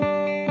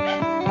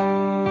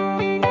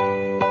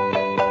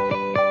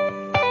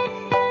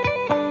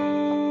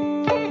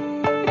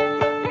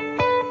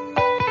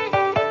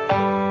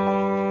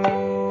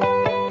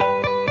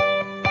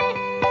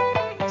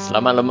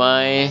Selamat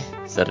lemai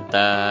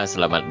serta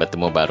selamat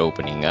bertemu baru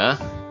pendengar.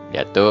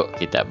 Datuk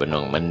kita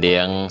benung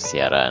mendiang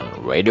siaran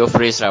Radio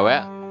Free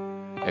Sarawak.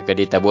 Akan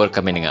ditabur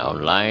kami dengan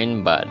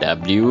online ba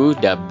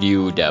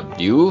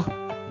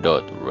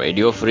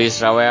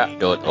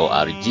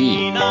www.radiofreesarawak.org.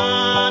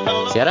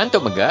 Siaran tu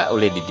megak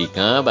boleh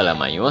didengar bala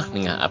mayuh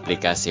dengan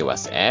aplikasi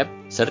WhatsApp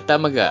serta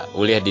megak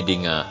boleh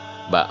didengar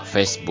ba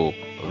Facebook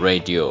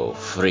Radio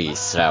Free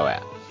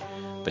Sarawak.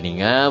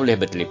 Pendengar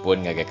boleh bertelefon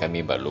dengan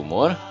kami bak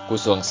lumur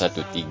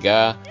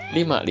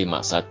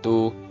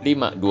 013-551-5219.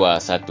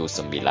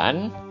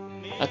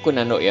 Aku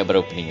nanduk ya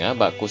baru pendengar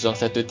bak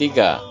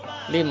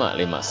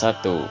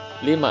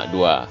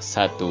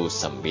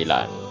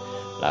 013-551-5219.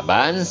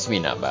 Laban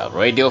semina bak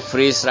Radio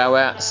Free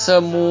Sarawak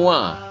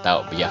semua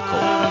tahu biako.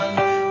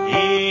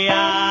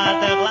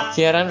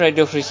 Siaran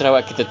Radio Free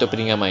Sarawak kita tu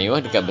pendengar mayuh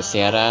dekat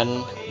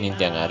bersiaran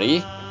nintiang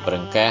hari.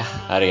 Berengkah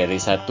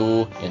hari-hari 1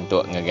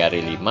 untuk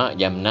ngagari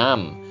 5 jam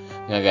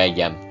 6 ngagai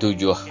jam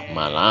 7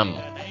 malam.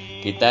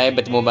 Kita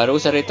bertemu baru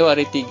hari itu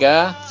hari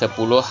 3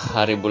 10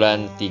 hari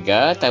bulan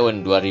 3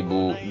 tahun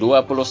 2021.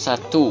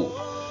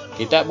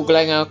 Kita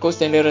bukulai dengan aku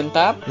Stanley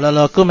Rentap. Lalu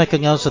aku mereka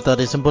ngau serta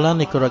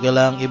disimpulan Niku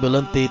Ragalang Ibu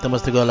Lenti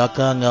Temas Teguh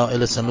Laka ngau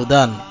Ellison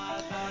Ludan.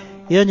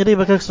 Ya, jadi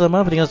bakal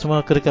selama pendengar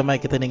semua kereka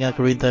mic kita dengar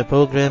kerintai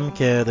program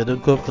ke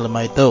dedungkup ke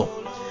lemah itu.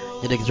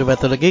 Jadi kita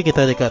jumpa lagi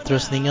kita dekat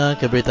terus dengar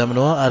ke berita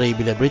menua hari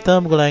bila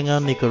berita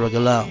mengulangan Niku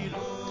Ragalang.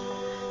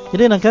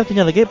 Jadi nangkap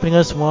punya lagi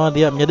pendengar semua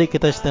dia menjadi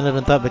kita standard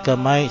rentak dekat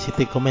mic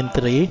siti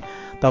komentari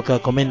atau ke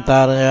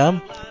komentar ya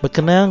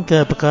berkenaan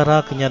ke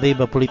perkara kenyari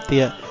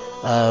berpolitik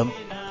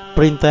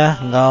perintah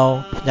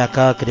ngau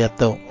penyaka ke dia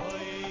tu.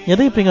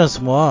 Jadi pendengar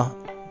semua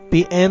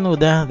PN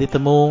sudah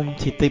ditemu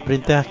siti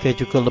perintah ke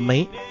cukup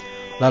lemai.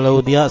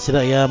 Lalu dia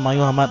sidak ya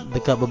mayu amat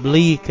dekat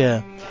berbeli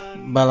ke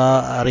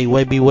bala hari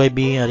YB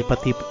hari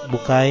pati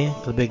bukai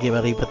lebih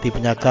hari pati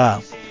penyaka.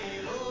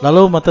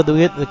 Lalu mata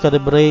duit dekat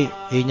diberi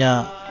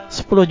ianya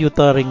 10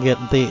 juta ringgit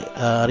nanti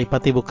hari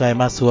pati bukai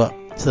masuk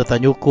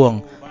serta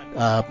nyukung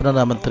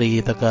Perdana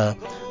Menteri atau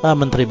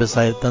Menteri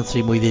Besar Tan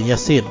Sri Muhyiddin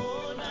Yassin.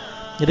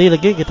 Jadi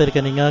lagi kita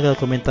akan dengar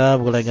komentar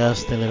berlaga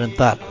Stanley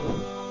Rentap.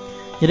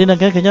 Jadi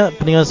nampaknya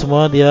pendengar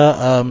semua dia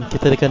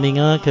kita akan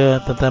dengar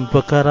ke tentang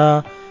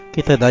perkara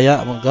kita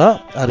Dayak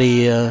juga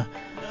hari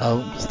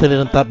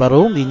Stanley Rentap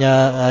baru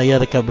inya ia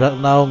dekat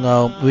Beratnau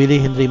ngau Willy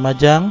Henry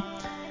Majang.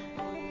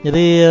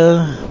 Jadi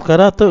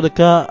perkara tu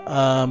dekat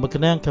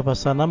berkenaan ke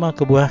pasal nama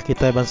kebuah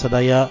kita bangsa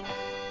Dayak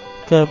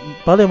ke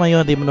paling mayu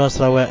di benua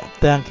Sarawak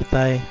yang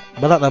kita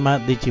balak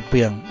lama di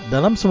Cipiang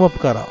dalam semua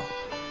perkara.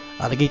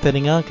 Lagi kita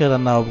dengar ke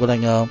Ranau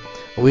berkenaan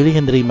Willy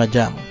Henry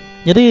Majang.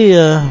 Jadi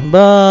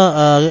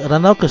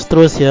Ranau ke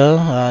seterusnya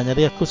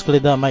jadi aku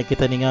sekali dah mic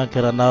kita dengar ke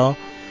Ranau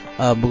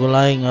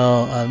bergulai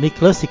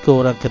Nicholas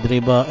Iko orang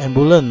kederiba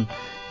ambulan.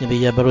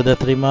 Jadi ia baru dah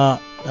terima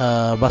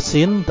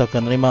vaksin atau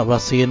kan terima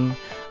vaksin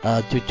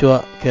cucuk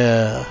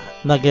ke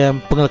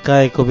nagam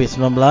pengelekai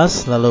COVID-19.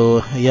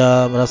 Lalu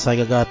ia merasa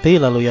gagah hati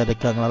lalu ia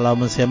dekat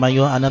lalu mensia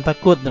mayu anak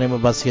takut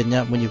terima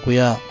vaksinnya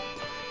menyukuya.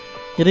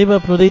 Jadi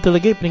perlu itu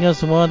lagi pendengar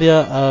semua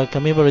dia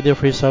kami Radio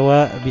Free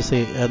Sarawak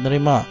bisa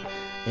nerima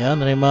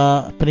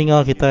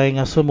pendengar kita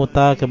yang asal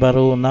muta ke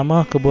baru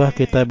nama kebuah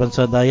kita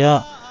bangsa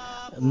Dayak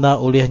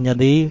nak ulih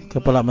jadi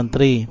Kepala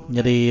Menteri.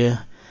 Jadi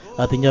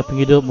artinya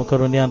penghidup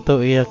mukarunian tu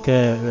ia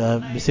ke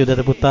bisi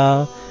dari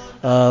putar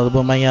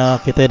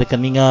lumaya kita dekat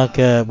ninga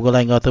ke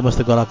bergolai ngau Temas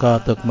Teguh Laka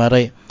tu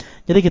kemari.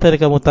 Jadi kita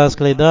dekat mutar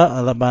sekali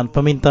dah laban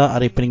peminta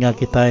hari pendengar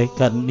kita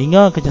kat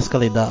ninga kerja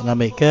sekali dah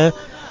ngambil ke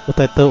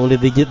utai tu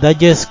oleh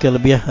digest ke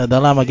lebih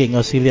dalam lagi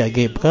ngau sili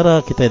lagi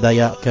perkara kita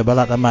Dayak ke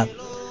balat amat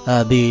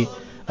di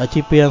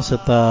Cipiang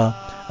serta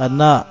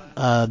nak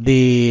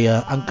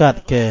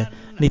diangkat ke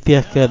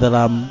nitiah ke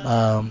dalam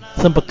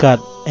sempekat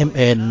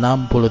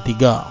MN63.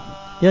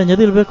 Ya,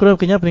 jadi lebih kurang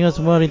kenyap dengan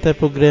semua rintai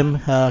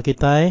program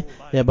kita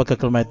ya bakal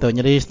kelemah itu.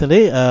 Jadi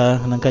setelah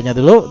nangkanya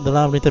dulu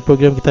dalam rintai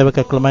program kita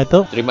bakal kelemah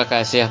itu. Terima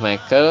kasih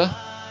Michael.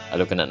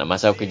 Lalu kena nak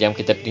masuk ke jam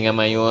kita pendengar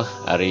mayu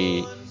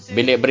hari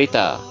bilik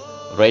berita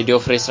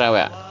Radio Free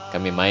Sarawak.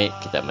 Kami mai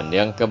kita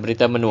mendiang ke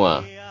berita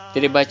menua.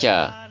 Tidak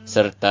baca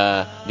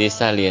serta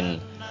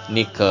disalin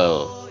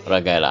Nikel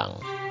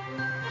Ragalang.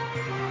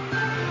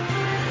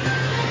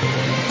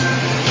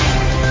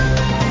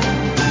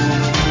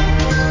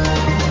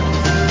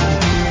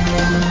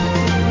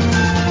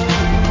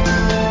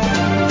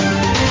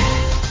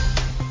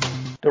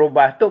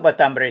 Terubah tu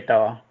batang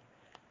berita.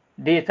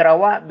 Di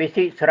Sarawak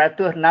bisik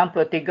 163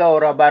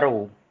 orang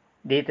baru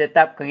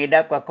ditetap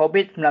kengidap ke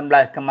COVID-19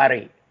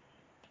 kemari.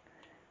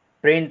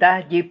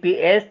 Perintah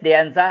GPS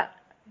dianzak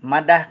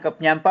madah ke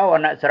penyampau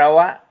anak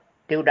Sarawak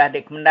sudah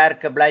dikemendar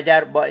ke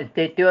belajar buat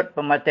Institut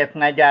Pematih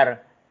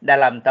Pengajar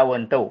dalam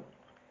tahun tu.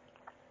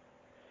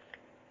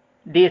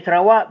 Di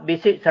Sarawak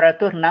bisik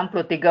 163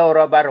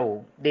 orang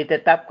baru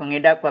ditetap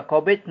kengidap ke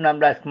COVID-19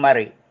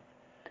 kemari.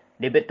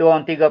 Di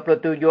Betuang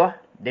 37,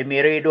 di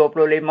Miri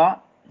 25,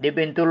 di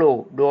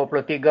Bintulu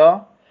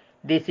 23,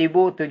 di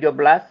Sibu 17,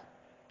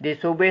 di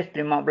Subis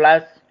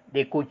 15,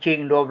 di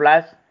Kuching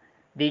 12,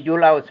 di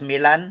Julau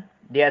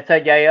 9, di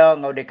Asajaya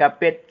ngau di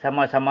Kapit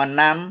sama-sama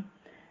 6,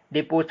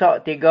 di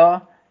Pusok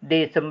 3,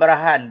 di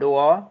Semberahan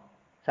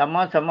 2,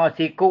 sama-sama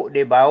Sikuk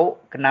di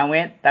Bau,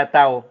 Kenawit,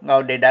 Tatau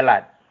ngau di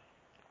Dalat.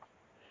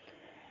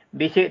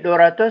 Bisik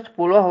 210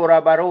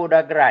 orang baru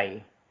udah gerai.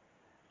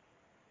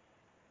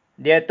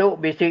 Dia tu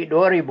bisik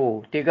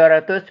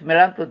 2,397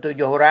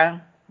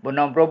 orang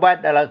belum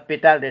berubat dalam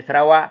hospital di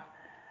Sarawak,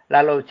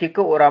 lalu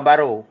Sikuk orang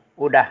baru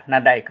udah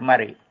nadai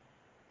kemari.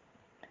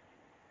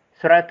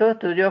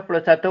 171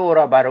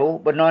 orang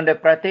baru benon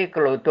diperhati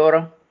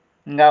kelutur,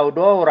 ngau 2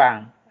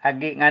 orang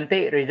agi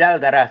nganti result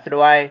darah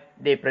seduai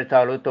di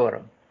periksa lutur.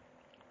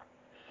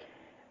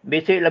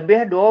 Bisik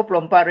lebih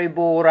 24,000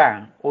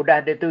 orang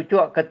udah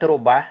ditujuk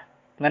keterubah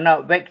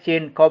mengenai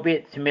vaksin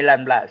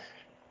COVID-19.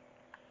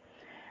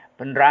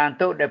 Penerang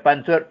itu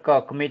dipansut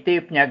ke Komiti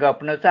Penjaga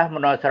Penusah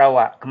Menua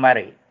Sarawak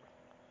kemari.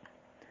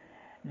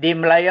 Di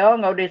Melayu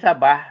ngau di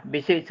Sabah,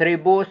 bisik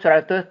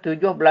 1,117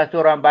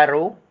 orang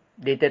baru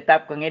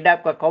ditetap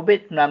pengidap ke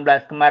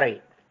COVID-19 kemari.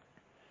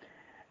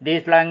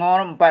 Di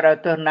Selangor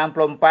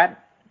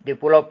 464, di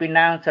Pulau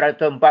Pinang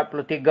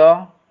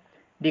 143,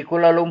 di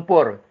Kuala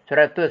Lumpur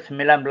 119,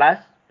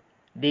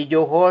 di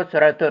Johor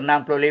 165,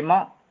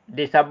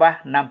 di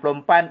Sabah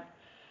 64,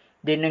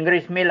 di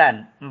Negeri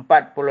Sembilan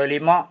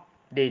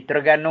 45, di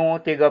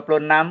Terengganu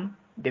 36,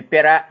 di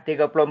Perak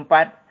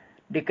 34,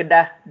 di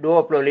Kedah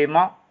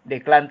 25, di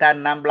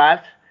Kelantan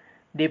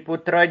 16, di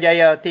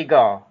Putrajaya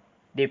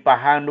 3, di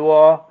Pahang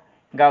 2,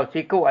 ngau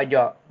Sikuk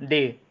aja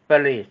di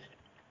Perlis.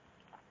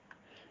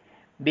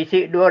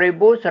 Bisik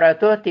 2,135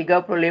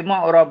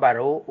 orang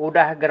baru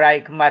udah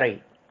gerai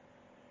kemari.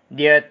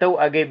 Dia tu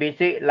agi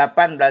bisik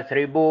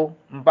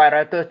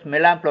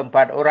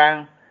 18,494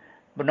 orang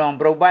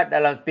belum berubat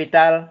dalam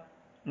hospital,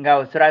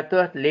 ngau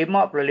 155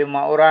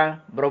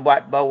 orang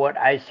berubat bawat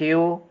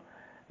ICU,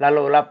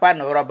 lalu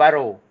 8 orang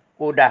baru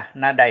udah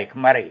nadai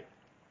kemari.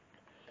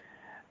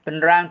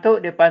 Penerang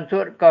tu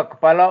dipansut ke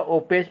Kepala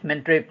Opis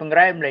Menteri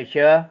Pengerai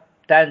Malaysia,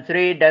 Tan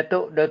Sri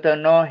Datuk Dr.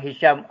 Noor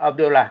Hisham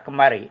Abdullah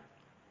kemari.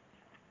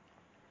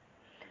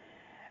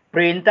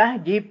 Perintah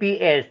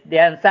GPS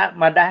diansak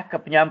madah ke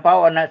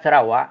penyampau anak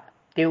Sarawak,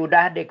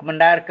 diudah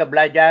dikemendar ke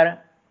belajar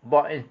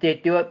buat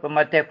Institut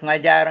Pematih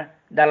Pengajar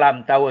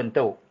dalam tahun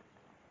tu.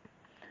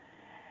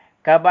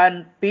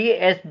 Kaban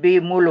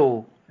PSB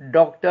Mulu,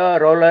 Dr.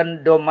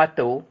 Roland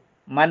Domatu,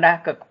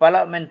 madah ke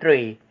Kepala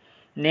Menteri,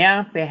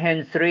 Niang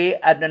Pehen Sri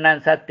Adnan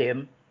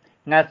Satim,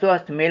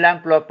 ngasuh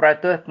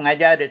 90%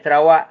 pengajar di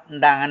Sarawak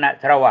dan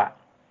anak Sarawak.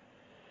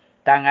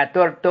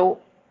 Tangatur tu,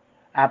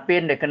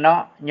 apin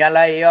dikena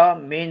nyalai ia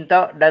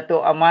minta Datuk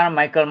Amar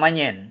Michael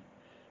Manyin,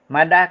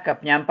 madah ke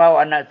penyampau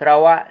anak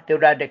Sarawak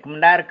sudah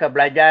dikemendar ke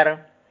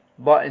belajar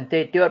buat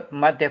Institut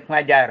Pematih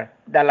Pengajar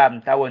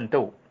dalam tahun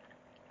tu.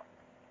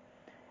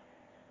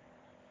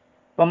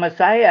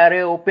 Pemesai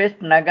Area Opis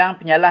Penagang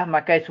Penyalah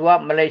Makai Suap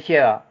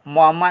Malaysia,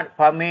 Muhammad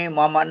Fahmi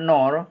Muhammad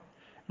Noor,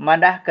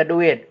 madah ke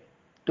duit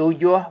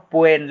 7.5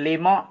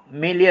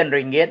 million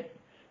ringgit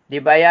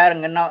dibayar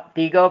ngena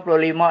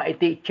 35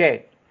 etik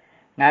cek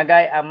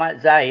ngagai Ahmad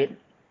Zaid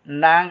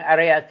nang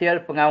area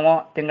hasil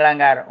pengawak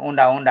tengelanggar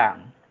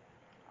undang-undang.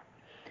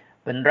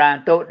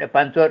 Penerang tu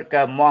dipansut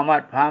ke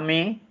Muhammad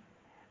Fahmi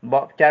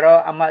buat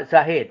cara Ahmad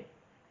Zahid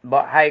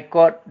buat High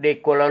Court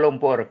di Kuala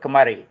Lumpur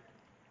kemari.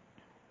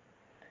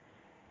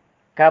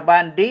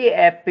 Kaban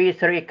DFP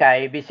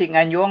Serikai bisik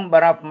nganjung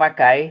barang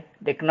pemakai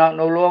dikena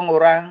nulung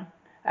orang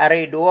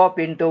hari 2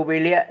 pintu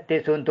bilik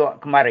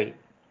disuntuk kemari.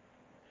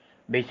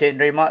 Bisik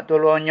nerima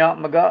tolongnya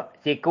megak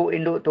siku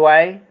induk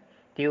tuai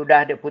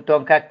diudah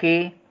dipotong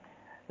kaki,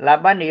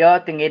 laban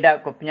ia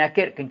tengidap ke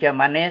penyakit kencing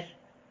manis,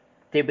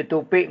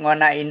 tibetupik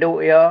ngona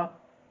induk ia,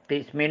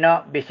 di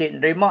semina bisik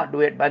nerima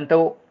duit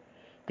bantu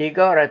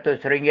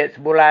RM300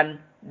 sebulan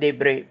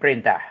diberi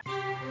perintah.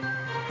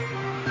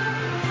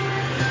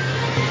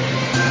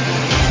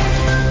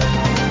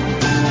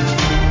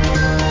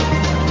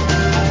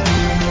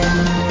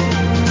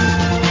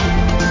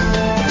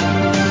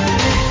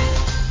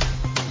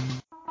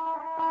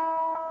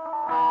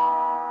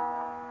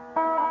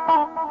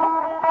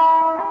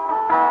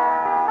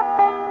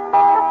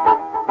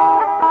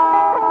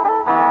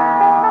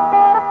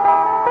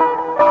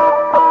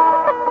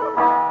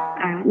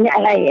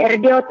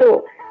 Radio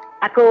tu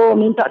aku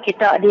minta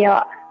kita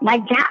dia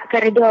majak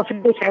ke radio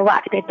Fedi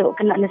Sarawak kita tu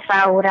kena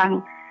nesa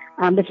orang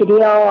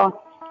bersedia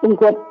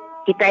untuk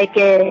kita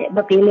ke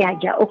berpilih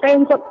aja. Ukai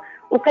untuk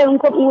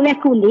mulai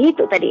kundi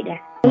tu tadi dah.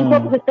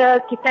 Untuk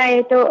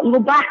kita itu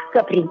ngubah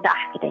ke perintah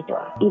kita itu.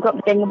 Untuk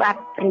kita ngubah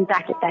perintah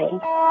kita ini.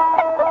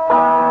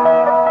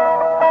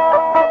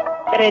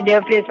 Radio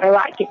Fedi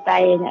Sarawak kita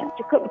ini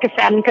cukup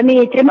kesan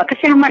kami, terima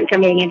kasih amat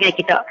kami dengan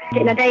kita.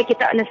 Nadai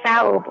kita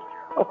nesa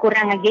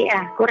kurang lagi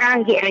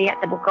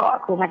rakyat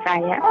terbuka aku masa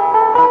saya.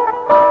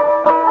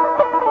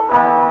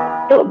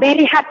 Tu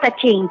very heart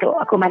touching tu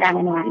aku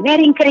madangan dengan.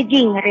 Very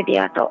encouraging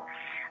radio tu.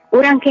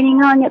 Orang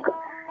keninganya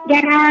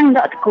jarang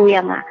tak aku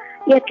yang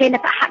ia kena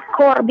dapat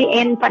hardcore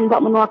BN pan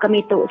buat menua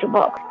kami tu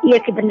sebab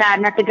ia ke benda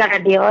na tegar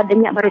radio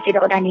denyak baru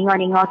tidak udah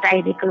ningo saya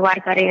dikeluar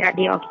dari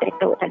radio kita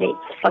tu tadi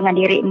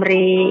pengandiri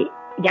meri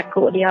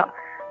jakuk dia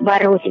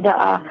baru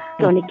tidak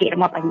nikir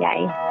rumah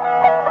panjai.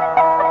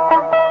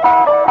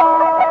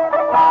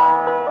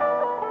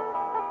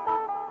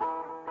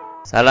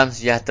 Salam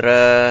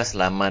sejahtera,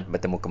 selamat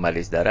bertemu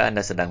kembali saudara. Anda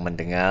sedang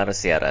mendengar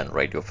siaran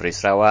Radio Free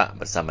Sarawak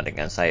bersama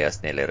dengan saya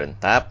Snelle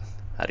Rentap.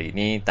 Hari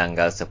ini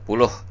tanggal 10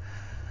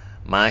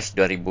 Mac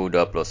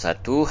 2021,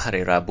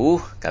 hari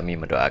Rabu. Kami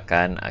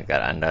mendoakan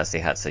agar anda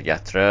sihat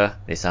sejahtera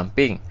di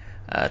samping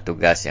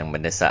tugas yang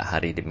mendesak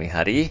hari demi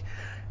hari.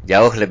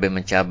 Jauh lebih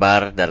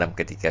mencabar dalam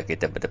ketika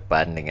kita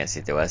berdepan dengan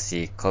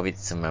situasi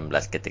COVID-19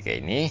 ketika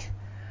ini.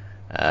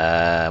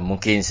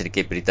 Mungkin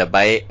sedikit berita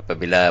baik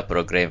apabila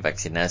program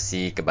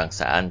vaksinasi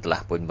kebangsaan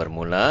telah pun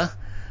bermula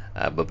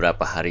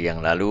beberapa hari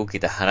yang lalu.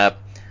 Kita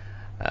harap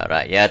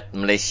rakyat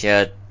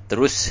Malaysia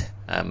terus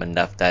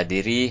mendaftar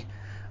diri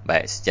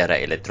baik secara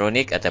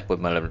elektronik ataupun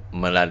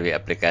melalui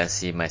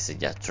aplikasi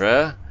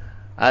MySejahtera,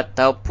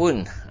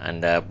 ataupun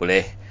anda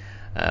boleh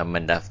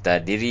mendaftar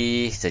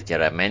diri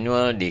secara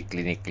manual di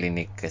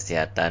klinik-klinik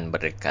kesihatan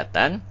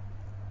berdekatan,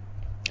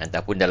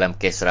 ataupun dalam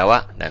kes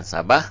Sarawak dan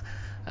Sabah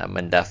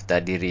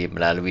mendaftar diri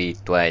melalui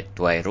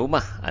tuai-tuai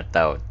rumah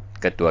atau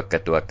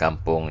ketua-ketua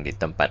kampung di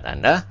tempat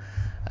anda,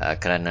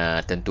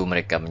 kerana tentu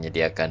mereka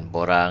menyediakan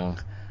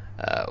borang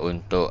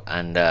untuk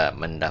anda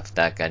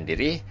mendaftarkan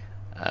diri,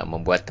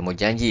 membuat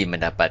temujanji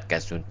mendapatkan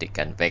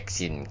suntikan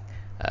vaksin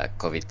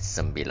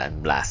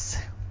COVID-19.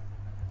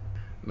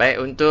 Baik,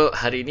 untuk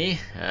hari ini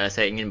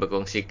saya ingin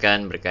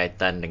berkongsikan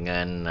berkaitan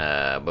dengan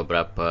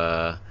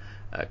beberapa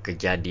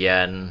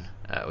kejadian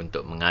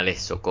untuk mengalih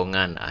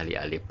sokongan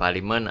ahli-ahli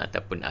parlimen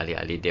ataupun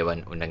ahli-ahli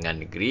Dewan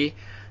Undangan Negeri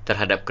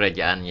terhadap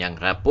kerajaan yang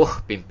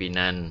rapuh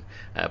pimpinan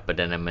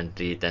Perdana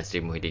Menteri Tan Sri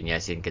Muhyiddin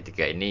Yassin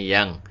ketika ini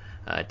yang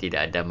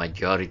tidak ada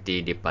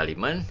majoriti di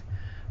parlimen.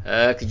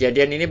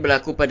 Kejadian ini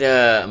berlaku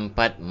pada 4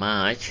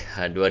 Mac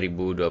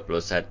 2021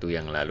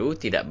 yang lalu,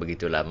 tidak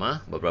begitu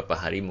lama, beberapa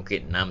hari,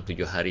 mungkin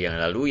 6-7 hari yang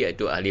lalu,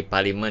 iaitu ahli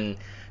parlimen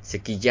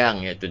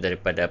Sekijang, iaitu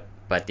daripada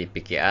parti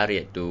PKR,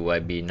 iaitu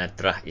YB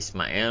Natrah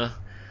Ismail,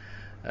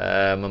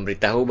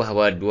 memberitahu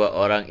bahawa 2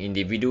 orang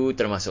individu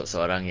termasuk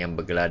seorang yang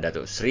bergelar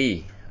Datuk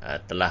Seri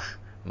telah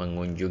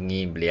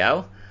mengunjungi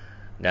beliau,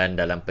 dan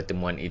dalam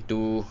pertemuan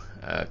itu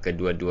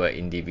kedua-dua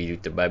individu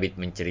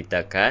terbabit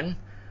menceritakan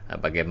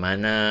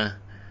bagaimana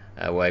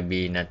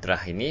YB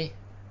Natrah ini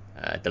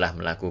telah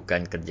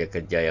melakukan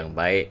kerja-kerja yang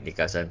baik di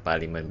kawasan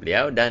parlimen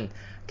beliau dan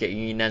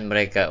keinginan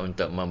mereka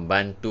untuk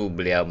membantu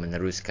beliau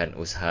meneruskan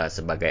usaha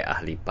sebagai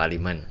ahli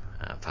parlimen.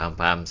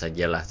 Faham-faham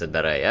sajalah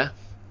saudara ya.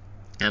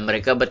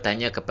 Mereka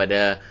bertanya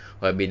kepada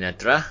YB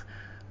Natrah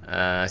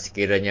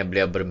sekiranya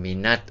beliau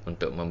berminat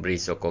untuk memberi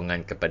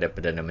sokongan kepada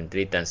Perdana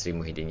Menteri Tan Sri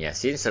Muhyiddin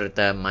Yassin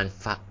serta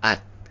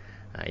manfaat.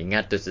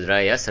 Ingat tu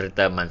saudara ya,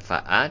 serta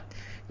manfaat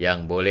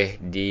yang boleh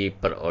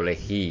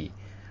diperolehi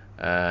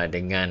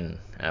dengan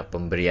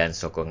pemberian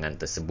sokongan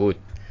tersebut.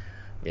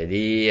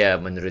 Jadi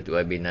menurut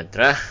YB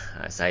Natrah,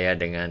 saya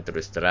dengan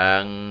terus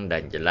terang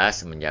dan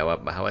jelas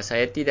menjawab bahawa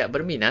saya tidak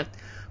berminat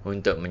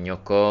untuk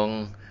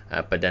menyokong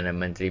Perdana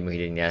Menteri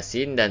Muhyiddin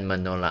Yassin dan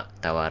menolak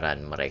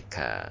tawaran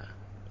mereka.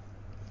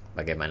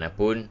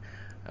 Bagaimanapun,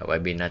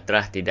 YB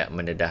Natrah tidak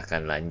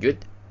mendedahkan lanjut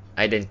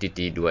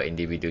identiti 2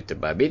 individu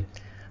terbabit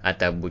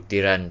atau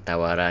butiran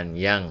tawaran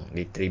yang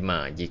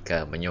diterima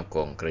jika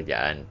menyokong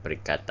kerajaan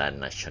Perikatan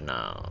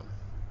Nasional.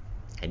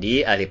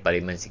 Jadi, ahli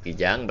Parlimen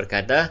Sekijang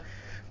berkata,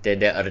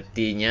 tiada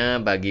ertinya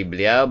bagi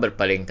beliau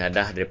berpaling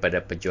tadah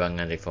daripada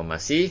perjuangan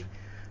reformasi,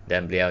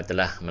 dan beliau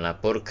telah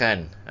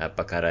melaporkan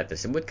perkara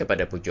tersebut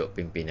kepada pucuk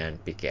pimpinan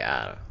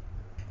PKR.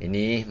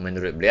 Ini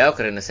menurut beliau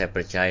kerana saya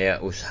percaya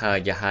usaha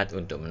jahat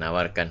untuk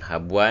menawarkan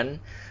habuan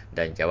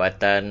dan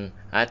jawatan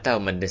atau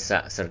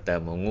mendesak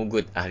serta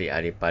mengugut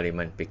ahli-ahli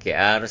Parlimen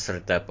PKR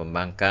serta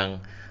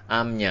pembangkang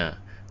UMNO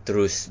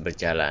terus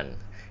berjalan.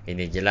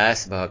 Ini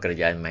jelas bahawa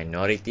kerajaan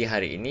minoriti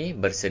hari ini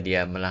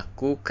bersedia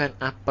melakukan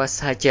apa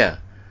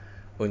sahaja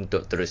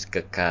untuk terus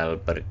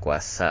kekal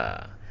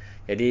berkuasa.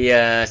 Jadi,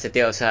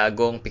 Setiausaha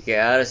Agong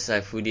PKR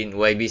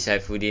YB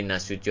Saifuddin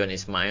Nasution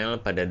Ismail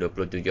pada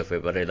 27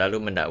 Februari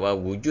lalu mendakwa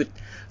wujud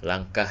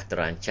langkah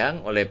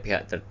terancang oleh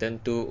pihak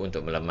tertentu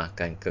untuk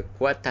melemahkan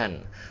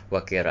kekuatan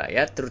wakil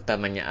rakyat,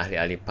 terutamanya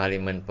ahli-ahli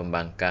parlimen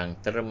pembangkang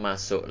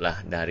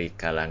termasuklah dari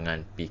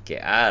kalangan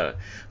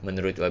PKR.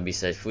 Menurut YB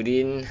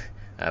Saifuddin,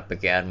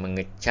 PKR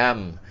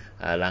mengecam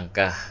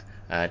langkah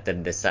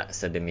terdesak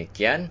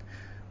sedemikian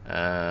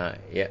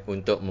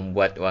untuk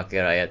membuat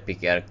wakil rakyat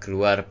PKR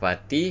keluar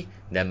parti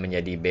dan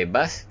menjadi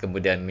bebas,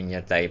 kemudian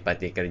menyertai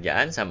parti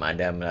kerajaan sama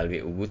ada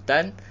melalui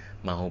ugutan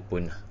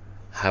maupun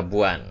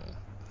habuan.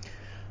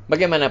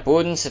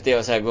 Bagaimanapun,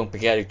 Setiausaha Agung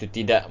PKR itu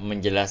tidak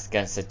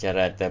menjelaskan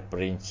secara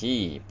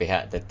terperinci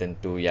pihak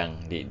tertentu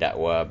yang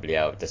didakwa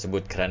beliau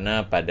tersebut,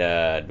 kerana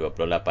pada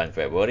 28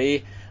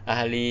 Februari,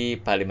 ahli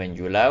Parlimen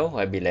Julau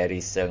YB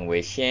Larry Seng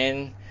Wei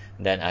Shen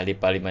dan ahli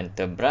Parlimen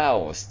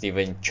Tebrau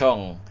Stephen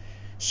Chong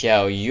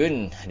Xiao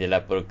Yun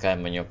dilaporkan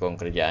menyokong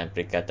kerajaan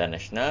Perikatan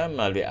Nasional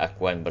melalui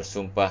akuan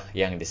bersumpah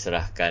yang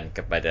diserahkan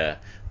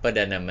kepada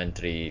Perdana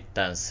Menteri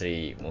Tan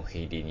Sri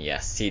Muhyiddin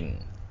Yassin.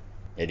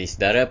 Jadi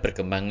saudara,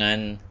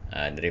 perkembangan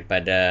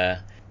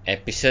daripada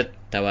episod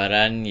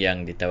tawaran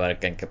yang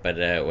ditawarkan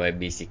kepada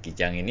YB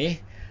Sikijang ini,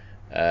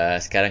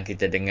 sekarang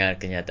kita dengar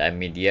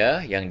kenyataan media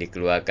yang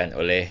dikeluarkan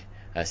oleh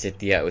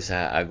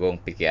Setiausaha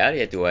Agong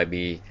PKR iaitu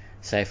YB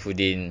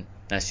Saifuddin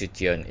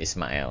Nasution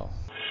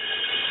Ismail.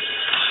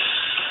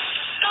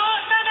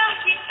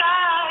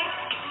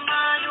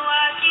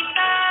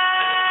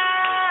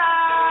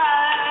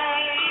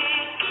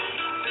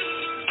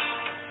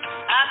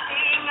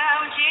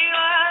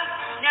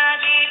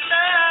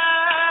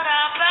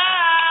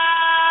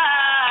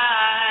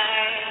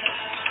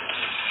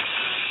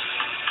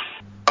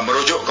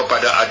 Merujuk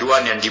kepada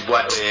aduan yang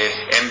dibuat oleh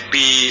MP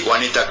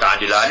Wanita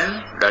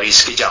Keadilan dari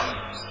Sekijang.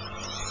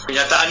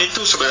 Kenyataan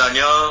itu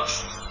sebenarnya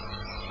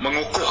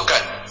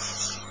mengukuhkan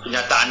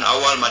kenyataan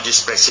awal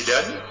Majlis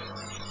Presiden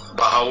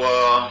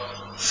bahawa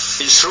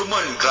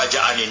instrumen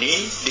kerajaan ini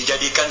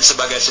dijadikan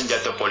sebagai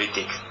senjata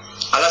politik.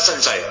 Alasan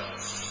saya,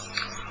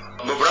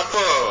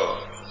 beberapa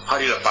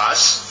hari lepas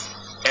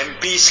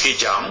MP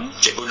Sekijang,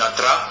 Cikgu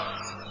Natra,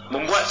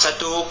 membuat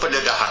satu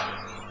pendedahan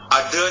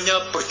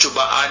adanya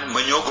percubaan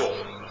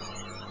menyogok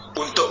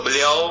untuk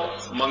beliau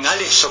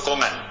mengalih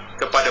sokongan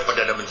kepada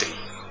Perdana Menteri.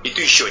 Itu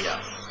isunya.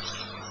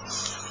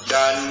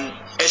 Dan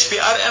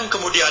SPRM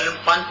kemudian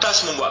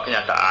pantas membuat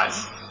kenyataan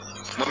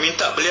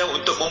meminta beliau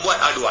untuk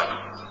membuat aduan.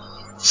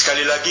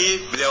 Sekali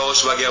lagi, beliau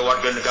sebagai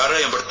warga negara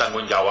yang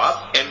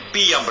bertanggungjawab,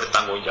 MP yang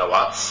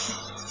bertanggungjawab,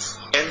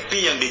 MP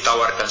yang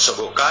ditawarkan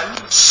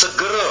sogokan,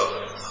 segera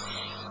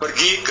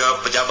pergi ke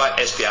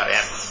pejabat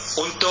SPRM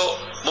untuk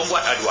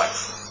membuat aduan.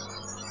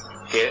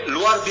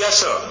 Luar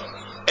biasa,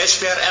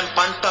 SPRM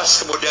pantas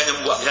kemudian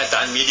membuat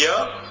kenyataan media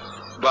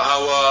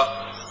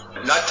bahawa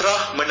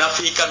Natra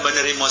menafikan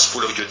menerima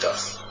 10 juta.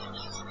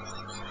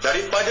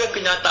 Daripada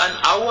kenyataan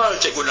awal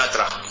Cikgu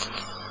Natra,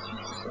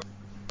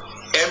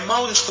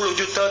 amount 10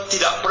 juta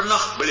tidak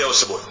pernah beliau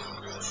sebut.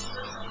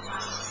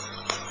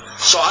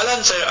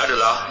 Soalan saya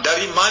adalah,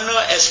 dari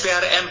mana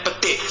SPRM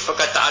petik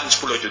perkataan 10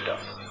 juta?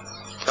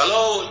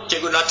 Kalau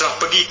Cikgu Natra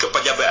pergi ke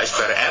pejabat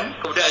SPRM,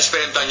 kemudian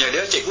SPRM tanya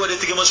dia, Cikgu ada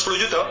terima 10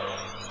 juta?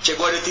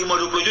 Cikgu ada terima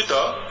 20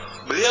 juta?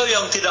 Beliau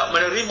yang tidak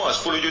menerima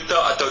 10 juta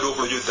atau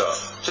 20 juta,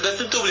 sudah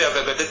tentu beliau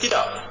akan kata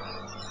tidak.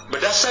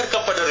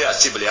 Berdasarkan pada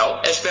reaksi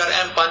beliau,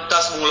 SPRM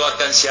pantas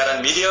mengeluarkan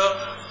siaran media,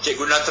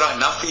 Cikgu Natra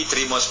nafi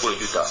terima 10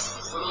 juta.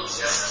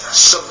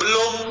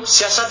 Sebelum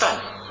siasatan.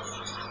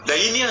 Dan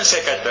ini yang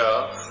saya kata,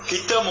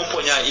 kita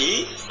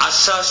mempunyai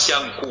asas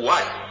yang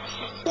kuat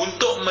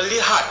untuk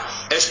melihat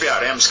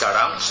SPRM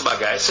sekarang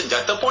sebagai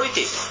senjata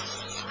politik.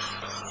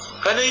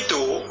 Kerana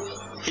itu,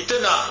 kita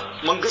nak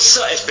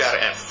menggesa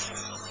SPRM.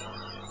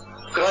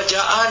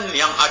 Kerajaan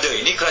yang ada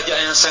ini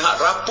kerajaan yang sangat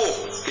rapuh.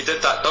 Kita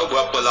tak tahu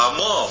berapa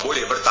lama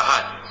boleh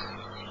bertahan.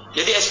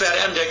 Jadi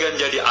SPRM jangan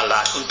jadi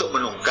alat untuk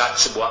menungkat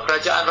sebuah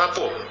kerajaan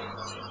rapuh.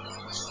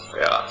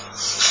 Ya.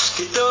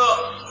 Kita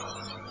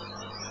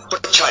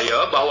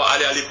percaya bahawa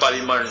ahli-ahli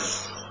Parlimen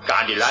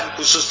Keadilan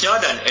khususnya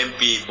dan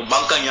MP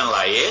pembangkang yang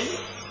lain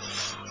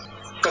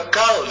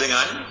kekal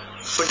dengan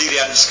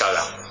pendirian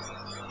sekarang.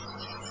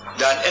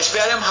 Dan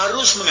SPRM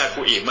harus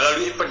mengakui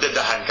melalui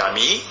pendedahan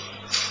kami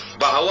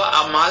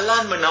bahawa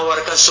amalan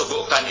menawarkan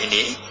sogokan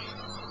ini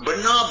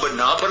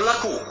benar-benar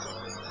berlaku.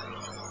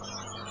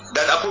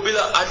 Dan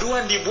apabila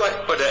aduan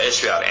dibuat pada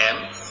SPRM,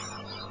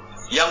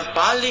 yang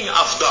paling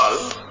afdal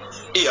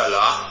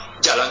ialah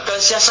jalankan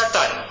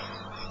siasatan.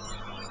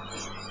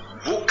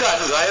 Bukan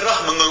gairah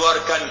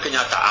mengeluarkan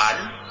kenyataan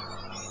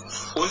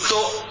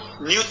untuk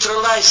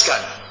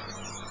neutraliskan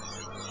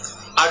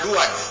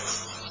aduan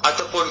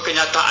ataupun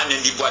kenyataan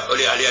yang dibuat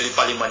oleh ahli-ahli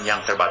parlimen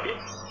yang terbabit.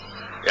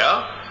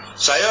 Ya,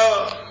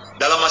 saya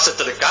dalam masa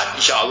terdekat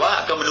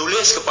insya-Allah akan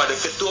menulis kepada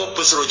Ketua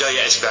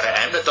Pesuruhjaya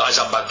SPRM Dato'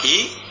 Azam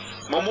Baki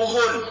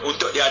memohon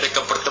untuk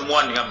diadakan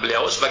pertemuan dengan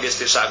beliau sebagai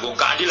Setiausaha Agong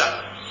Keadilan.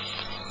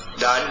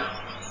 Dan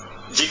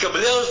jika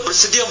beliau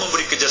bersedia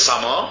memberi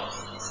kerjasama,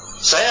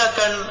 saya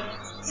akan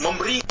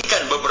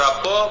memberikan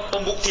beberapa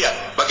pembuktian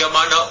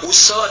bagaimana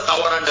usaha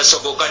tawaran dan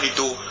sogokan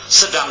itu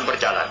sedang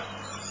berjalan.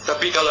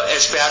 Tapi kalau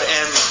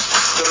SPRM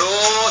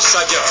terus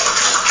saja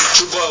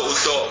cuba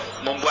untuk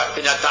membuat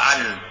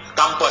kenyataan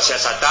tanpa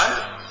siasatan,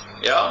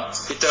 ya,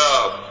 kita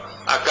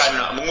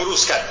akan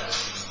menguruskan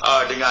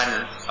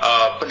dengan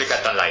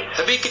pendekatan lain.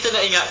 Tapi kita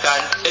nak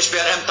ingatkan,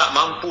 SPRM tak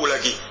mampu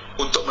lagi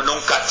untuk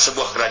menungkat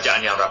sebuah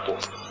kerajaan yang rapuh.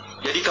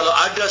 Jadi kalau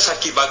ada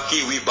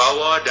saki-baki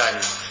wibawa dan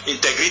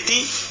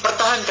integriti,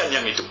 pertahankan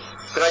yang itu.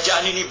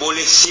 Kerajaan ini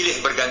boleh silih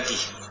berganti.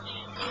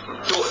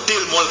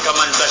 Tu'til mulka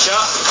man tasha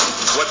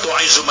wa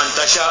tu'izzu man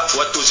tasha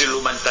wa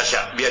tuzillu man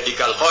tasha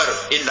biyadikal khair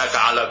innaka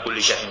ala kulli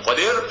syai'in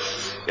qadir.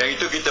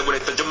 Yang itu kita boleh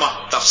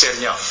terjemah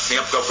tafsirnya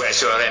dengan Prof.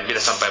 SPRM bila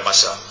sampai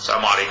masa.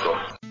 Assalamualaikum.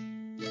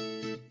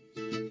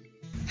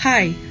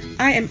 Hi,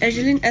 I am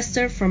Egeline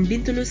Esther from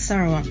Bintulu,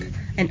 Sarawak,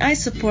 and I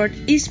support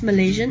East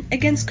Malaysian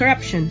against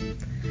corruption.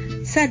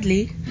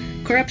 Sadly,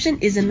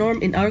 Corruption is a norm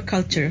in our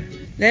culture.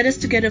 Let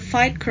us together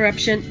fight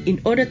corruption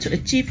in order to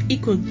achieve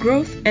equal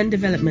growth and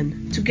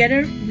development.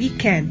 Together, we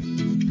can.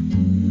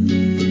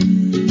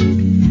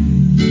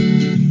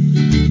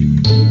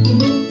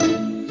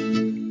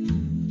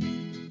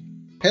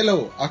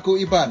 Hello,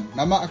 aku Iban.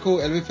 Nama aku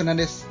Elvin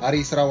Fernandez,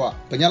 Ari Sarawak.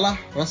 Penyalah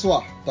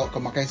rasuah tok ke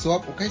makai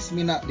suap ukai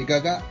semina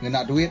digagak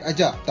ngena duit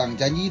aja. Tang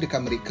janji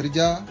dekat merik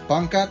kerja,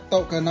 pangkat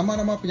tok ke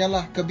nama-nama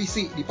penyalah ke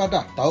bisik di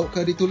padah, tau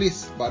ke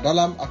ditulis bak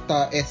dalam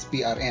akta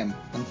SPRM.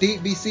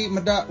 Nanti bisik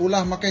medak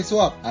ulah makai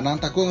suap,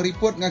 anang takung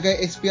report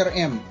ngagai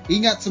SPRM.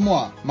 Ingat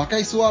semua,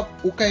 makai suap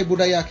ukai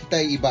budaya kita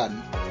Iban.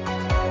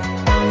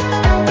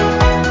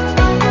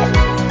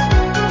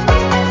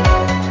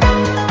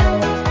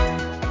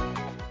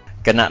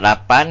 Kena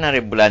 8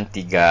 hari bulan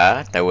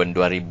 3 tahun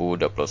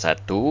 2021,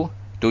 7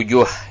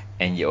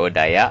 NGO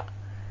Dayak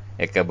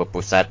yang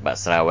berpusat di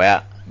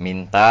Sarawak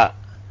minta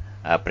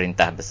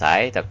Perintah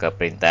Besar atau ke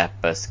Perintah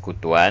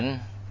Persekutuan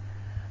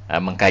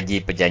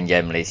mengkaji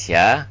perjanjian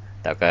Malaysia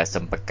atau ke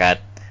Sempekat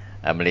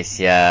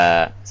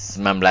Malaysia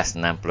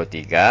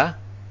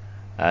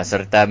 1963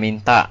 serta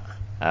minta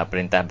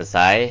Perintah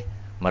Besar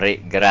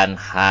merik geran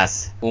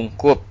khas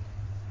ungkup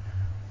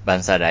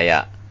bangsa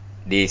Dayak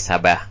di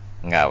Sabah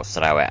ngau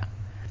Sarawak.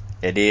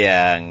 Jadi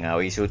ngau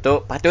isu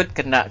tu patut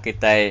kena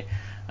kita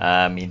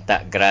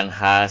minta geran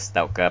khas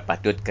atau ke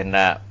patut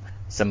kena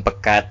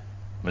Sempekat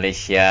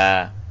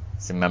Malaysia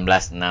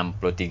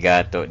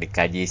 1963 tu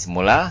dikaji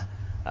semula.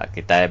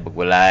 Kita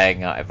bergulai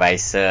dengan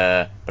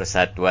advisor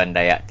Persatuan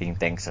Dayak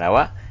Think Tank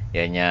Sarawak,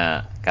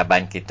 ianya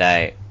kaban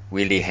kita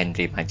Willy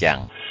Henry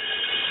Majang.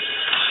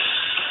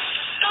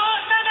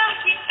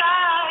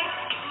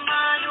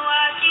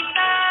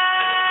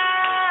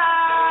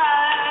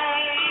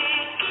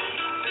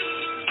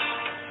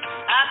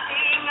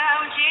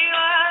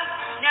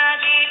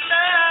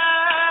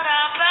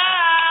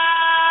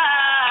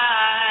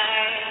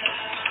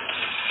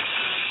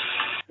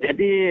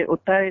 Jadi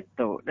utai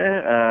tu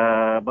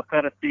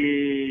berarti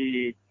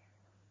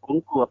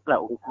ungkup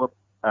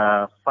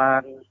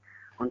fund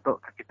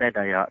untuk kita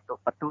Dayak tu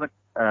patut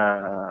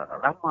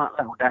lama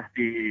lah udah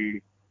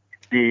di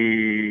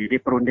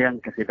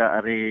perunding kesida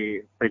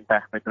hari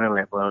Perintah Federal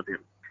level dia.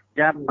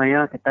 Jam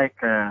maya kita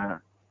ke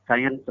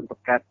sains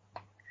Sempekat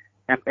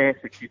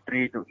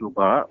MA63 tu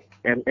cuba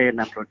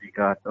MA63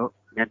 tu.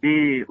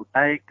 Jadi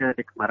utai ke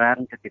di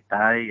kemaran ke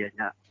kita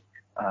ianya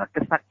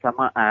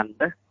kesaksamaan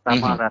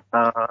sama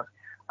rata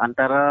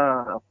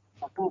antara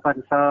pupu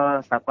bangsa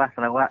Sabah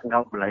Sarawak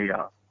ngau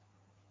Melaya.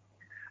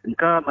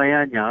 Engkau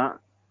mayanya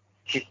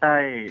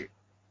kita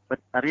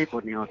bertari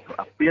punya tu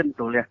apian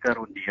tulis ke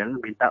rundian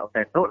minta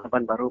utai tu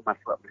leban baru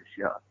masuk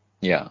Malaysia.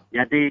 Ya.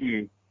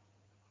 Jadi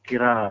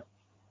kira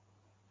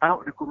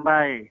tahu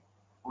dikumbai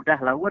udah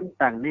lawan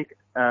tang ni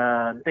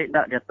nanti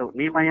tak dia tu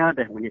ni maya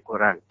dah bunyi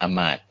kurang.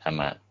 Amat.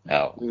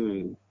 Oh.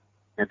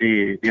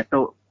 Jadi dia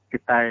tu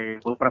kita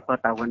beberapa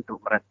tahun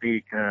tu berarti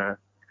ke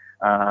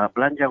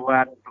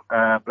belanjawan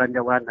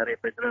dari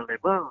federal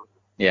level.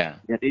 Ya.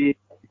 Jadi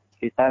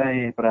kita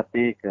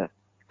berarti ke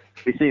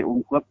visi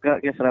ungkup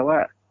ke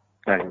Sarawak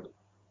dan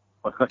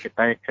maka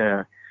kita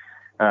ke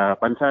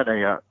bangsa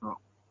Dayak tu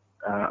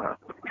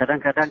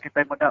kadang-kadang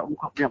kita pada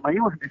ungkup yang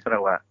mayuh di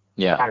Sarawak.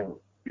 Ya.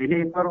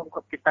 Ini baru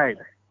ungkup kita.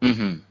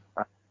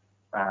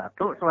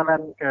 Tu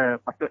soalan ke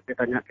patut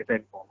ditanya kita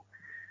info.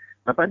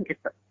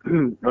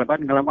 Lepas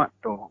ngalamat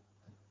tu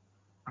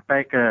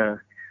kita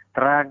ke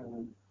terang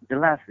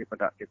jelas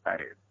daripada kita.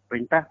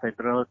 Perintah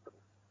federal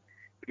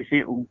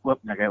isi ungkup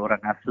sebagai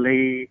orang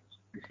asli,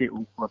 isi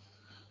ungkup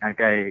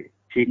sebagai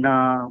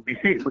Cina,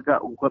 isi juga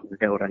ungkup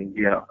sebagai orang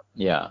India.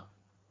 Ya.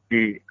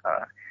 Di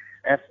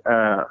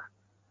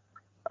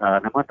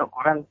nama tu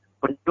orang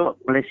bentuk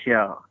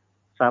Malaysia,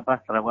 Sabah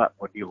Sarawak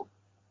Borneo.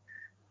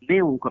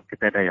 Ini ungkup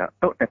kita Dayak.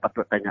 Tu saya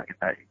patut tanya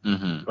kita.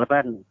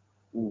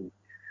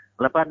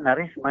 Lepas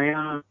hari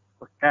semaya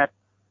pekat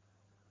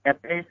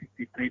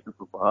MA63 tu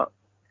cuba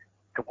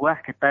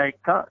kebuah kita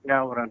ikut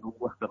ngau orang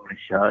buah ke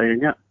Malaysia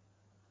ianya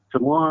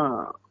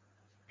semua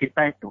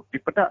kita itu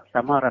dipedak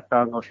sama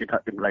rata ngau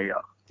sidak di Melaya.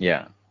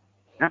 Ya.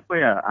 Kenapa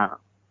ya?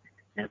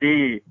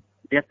 Jadi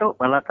dia tu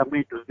bala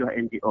kami 7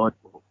 NGO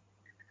tu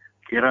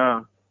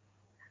kira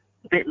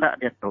nanti lah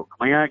dia tu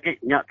kemaya lagi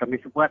nyak kami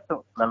sebuat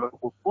tu lalu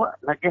buat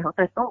lagi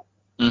hotel tu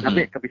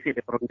nanti kebisi di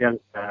perundang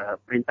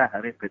perintah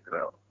hari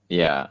federal.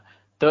 Ya.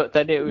 Tu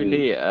tadi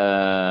Willy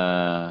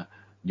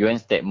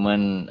joint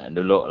statement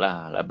dulu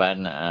lah.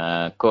 Laban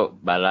kok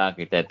bala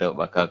kita tu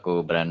bakal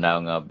ku berandau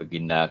ngau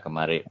baginda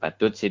kemari.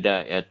 Patut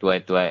sida ya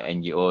tuai-tuai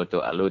NGO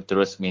tu alu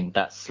terus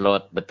minta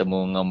slot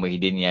bertemu ngau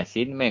Muhyiddin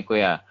Yassin me ko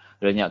ya.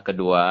 Renyak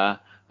kedua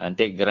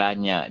nanti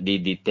gerannya di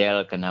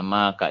detail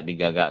kenama kak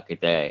digagak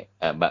kita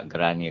bak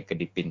gerannya ke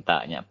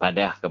dipintanya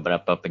padah ke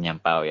berapa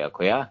penyampau ya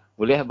ko ya.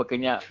 Boleh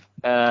berkenyak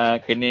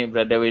kini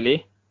Brother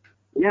Willy?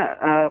 Ya,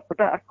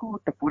 pada aku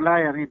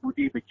terpulai hari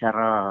budi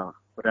bicara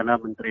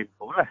Perdana Menteri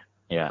itu lah.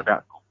 Ya.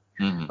 Pada aku.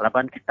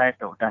 Laban kita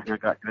itu dah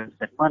ngagak joint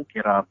statement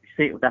kira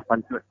bisik udah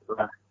pantut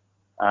lah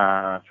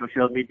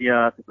social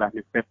media, sebelah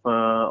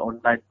newspaper,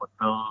 online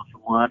portal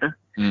semua dah.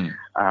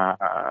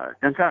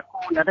 Dan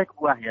aku ada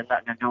kuah yang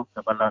nak ngangau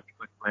sebala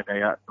kuih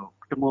Dayak tu.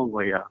 Ketemu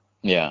gue ya.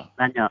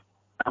 Nanya,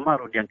 nama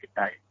Rudian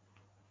kita.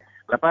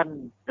 Lepas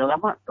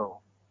lama tu,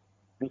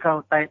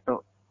 engkau tai tu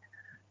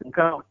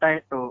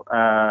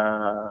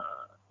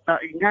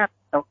tak ingat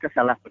atau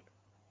kesalah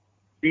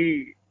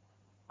di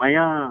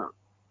maya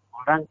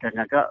orang kan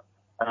agak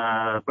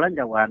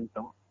belanjawan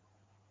tu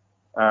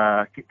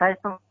kita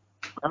itu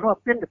lalu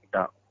apa yang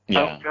kita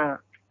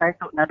kita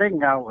itu nada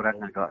engkau orang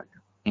agak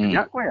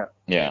ingat kau ya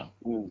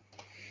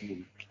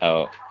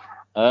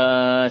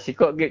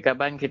sikok gig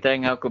kaban kita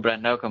ngau ke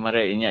berandau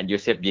kemarin ingat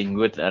Joseph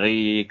Jinggut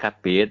hari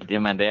kapit di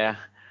mana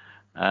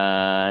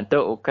tu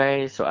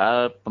ukai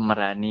soal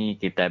pemerani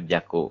kita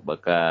berjakuk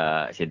baka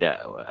sidak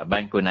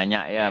abang ku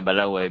nanya ya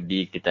bala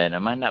YB kita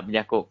nama nak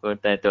berjakuk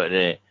kita tu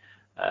de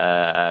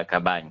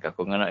kaban ka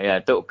ku ngono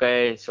ya tu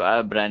ukai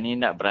soal berani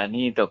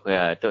tu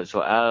ya tu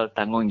soal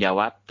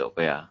tanggungjawab tu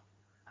ya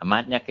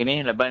amatnya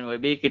kini leban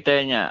YB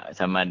kita nya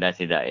sama ada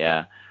sidak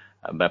ya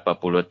berapa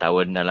puluh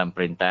tahun dalam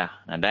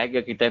perintah ada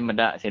ke kita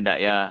medak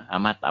sidak ya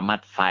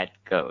amat fight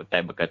ke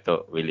utai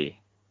berkatuk Willy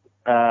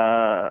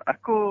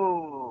aku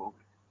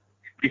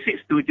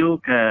bisik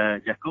setuju ke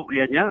Jakub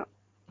ianya.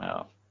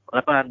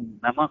 Lepas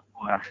nama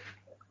kuah.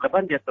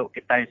 Lepas dia tu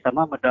kita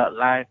sama meda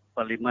live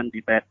parliament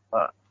debate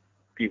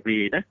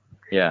TV dah.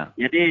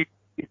 Jadi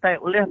kita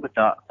boleh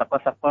meda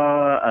siapa-siapa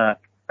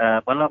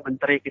bala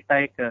menteri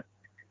kita ke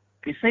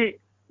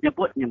bisik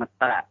nyebutnya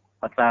mata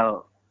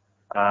pasal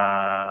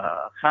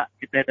hak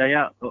kita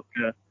Dayak untuk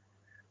ke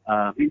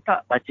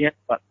minta bajet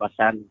buat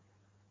pasan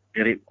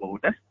diri ku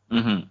dah.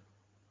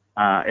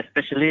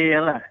 Especially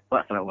lah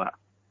buat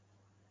Sarawak.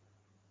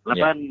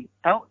 Lepas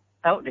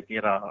tahu dia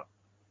kira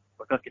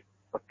maka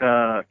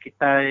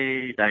kita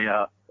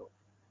Dayak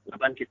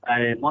lepas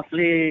kita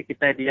mostly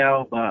kita dia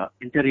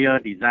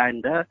interior design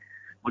dah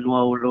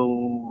menua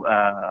ulu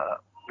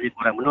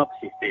kurang menua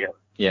pesisir.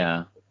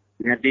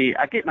 Jadi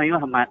agak mayu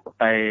amat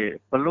kita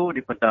perlu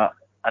dipedak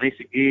dari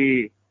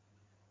segi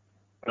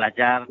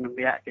pelajar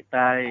nembiak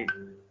kita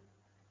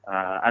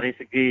dari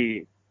segi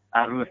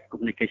arus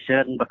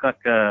communication baka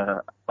ke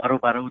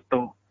baru-baru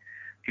tu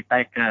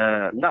kita ke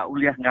nak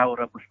uliah ngau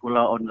rabu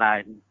sekolah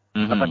online.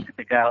 Lepas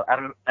ketika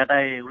ada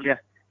uliah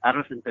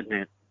arus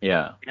internet.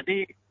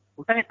 Jadi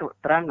kita itu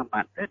terang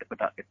amat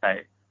daripada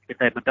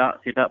kita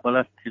bedak tidak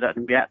balas tidak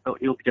nembiak tu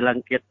iu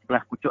jelangkit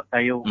sebelah pucuk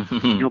kayu.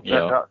 Iu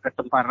bedak ke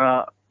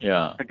tempara.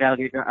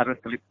 Tegal kita arus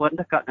telefon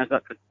dekat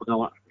agak ke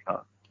pengawal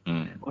kita.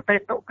 Kita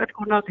itu ke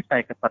guna kita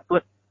ke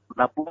patut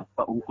lapu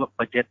pak ungkup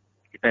bajet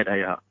kita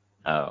Dayak.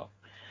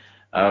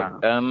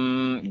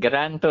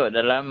 Geran tu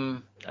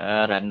dalam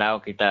randau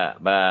kita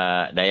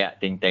Dayak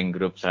Think Tank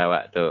Group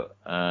Sarawak tu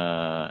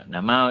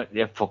nama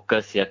dia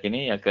fokus ya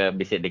kini ya ke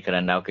bisik di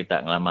kerandau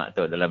kita ngelama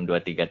tu dalam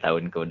 2-3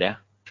 tahun ke dah.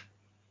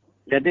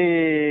 Jadi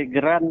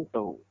geran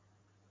tu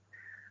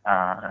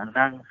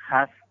nang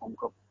khas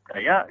ungkup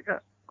Dayak ke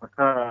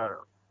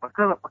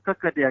maka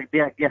ke dia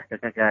ke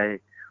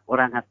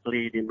orang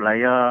asli di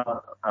Melaya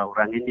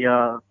orang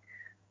India.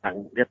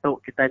 Dia tu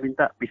kita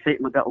minta bisik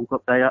mega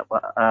ungkup Dayak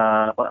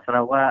Pak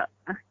Sarawak.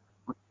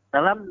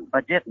 Dalam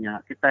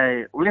bajetnya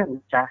kita boleh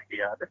mencah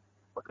dia.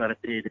 Perkara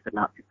dia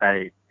kena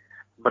kita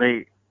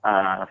beri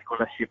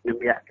scholarship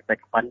nembiak kita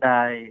ke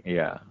pandai.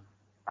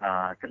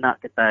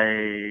 Kena kita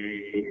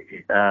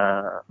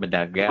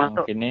berdagang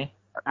kini.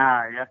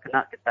 Ya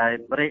kena kita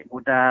beri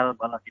modal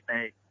bala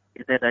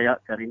kita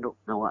Dayak ke rindu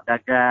nak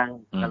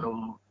dagang.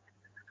 Lalu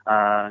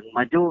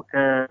maju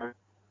ke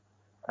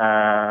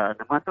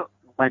nama tu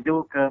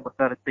maju ke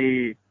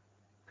seperti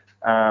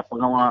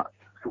pengawal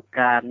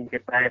sukan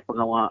kita,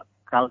 pengawal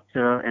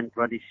culture and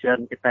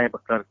tradition kita,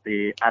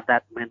 seperti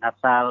adat main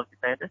asal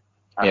kita ada.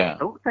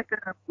 Itu saya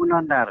kira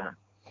punan darah.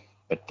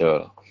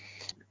 Betul.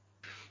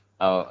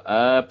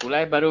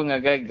 Pulai baru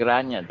ngagai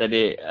gerannya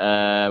tadi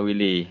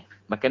Willy.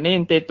 Maka ni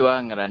ente tua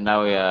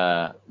ngerandau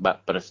ya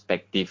bak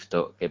perspektif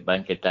tu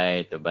keban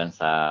kita itu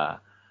bangsa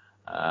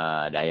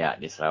Dayak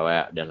di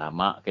Sarawak dah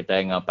lama kita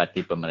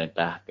ngapati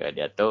pemerintah ke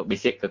dia tu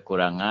bisik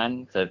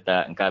kekurangan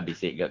serta engkau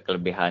bisik ke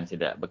kelebihan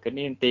sudah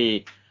berkini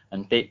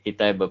nanti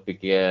kita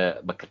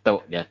berfikir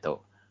berketuk dia tu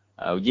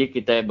uji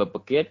kita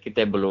berfikir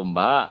kita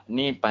berlomba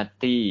ni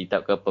parti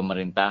tak ke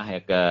pemerintah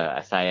ya ke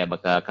saya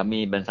baka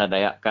kami bangsa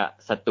Dayak kak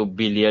 1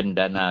 bilion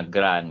dana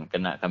grant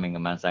kena kami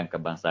ngemansang ke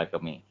bangsa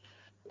kami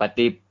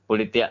parti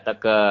politik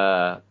tak ke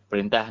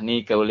perintah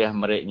ni ke uliah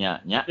meriknya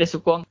nyak dia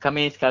sukong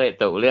kami sekali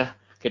tu uliah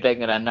kita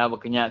ngerana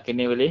berkenyak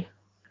kini boleh?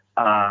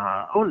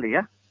 Boleh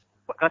ya.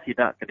 Maka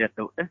tidak ke dia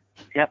tu.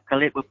 Siap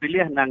kali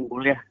berpilih nang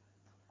boleh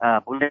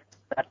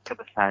tak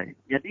kebesar.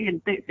 Jadi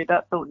inti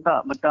tidak tu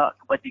nak mendak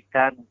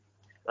kebajikan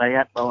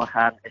rakyat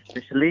bawahan,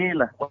 especially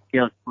lah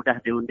wakil sudah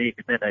diundi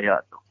kita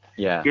Dayak tu.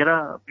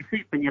 Kira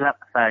bisi penyilap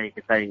saya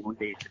kita yang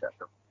undi tidak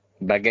tu.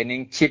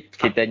 Bargaining chip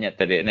kita nyak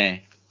tadi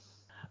ni.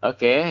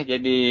 Okey,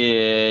 jadi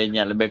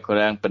yang lebih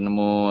kurang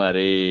penemu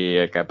hari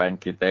kapan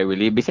kita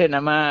Willy. Bisa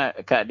nama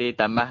Kak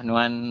ditambah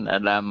Nuan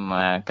dalam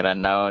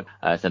kerandau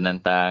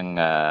senentang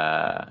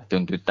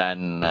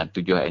tuntutan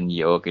 7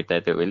 NGO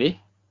kita tu Willy?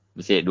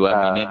 Bisa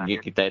 2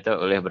 minit kita itu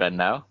oleh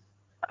berandau.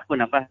 Aku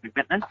nambah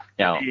minit kan.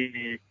 Ya.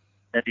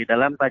 Jadi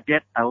dalam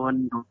bajet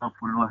tahun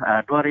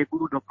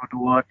 2022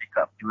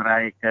 jika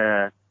menyurai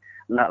ke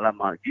nak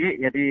lama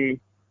lagi, jadi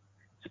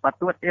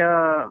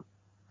sepatutnya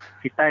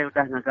kita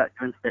sudah ngagak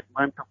joint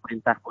statement tu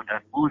perintah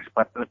Perdana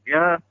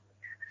sepatutnya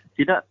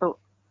tidak tu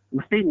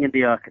mesti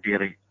nyedia ke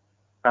diri.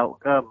 Tahu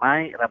ke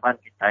mai raban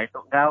kita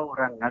itu ngau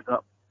orang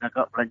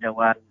ngagak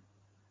belanjawan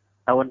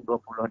tahun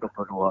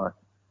 2022.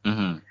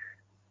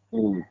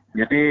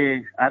 Jadi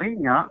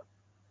harinya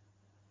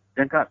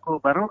jangka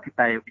aku baru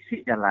kita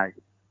bisik jalan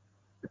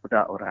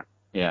kepada orang.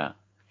 Ya.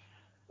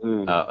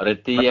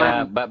 Berarti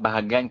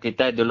bahagian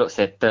kita dulu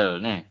settle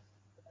ni.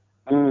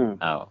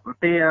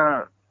 Berarti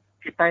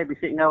kita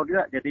bisik ngau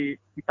juga, jadi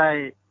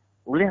kita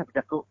boleh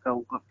bercakap ke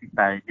ungkup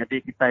kita. Jadi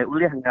kita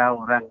boleh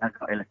ngau orang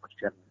ngagak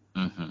election.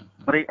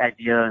 Beri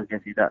idea yang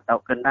tidak tahu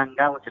kenang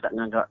ngau tidak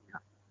ngagaknya.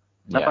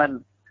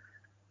 Lapan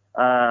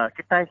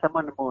kita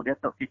sama nemu dia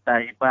tu kita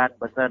Iban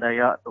bahasa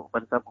Dayak tu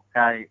bangsa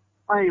Bukai.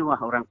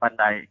 Mayuah orang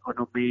pandai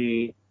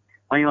ekonomi,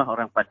 mayuah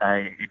orang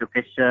pandai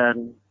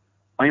education,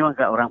 mayuah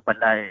gak orang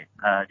pandai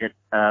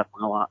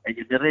pengawal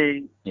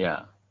engineering.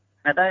 Ya.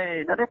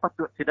 Nadai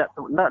patut tidak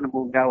tu nak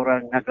nemu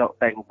orang ngagak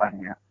tai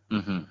upahnya.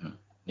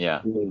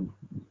 Ya.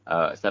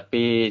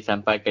 Tapi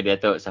sampai ke dia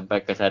tu,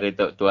 sampai ke sari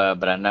tu tua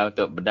berandau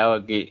tu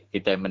bedau lagi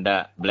kita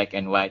mendak black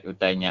and white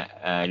utainya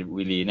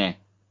Willy ni.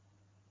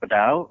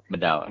 Bedau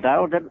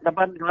dan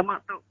dapat lama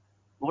tu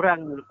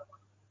orang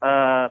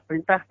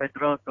perintah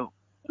federal tu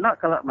nak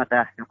kalau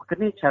madah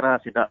begini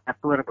cara tidak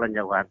atur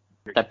belanjawan.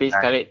 Tapi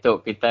sekali tu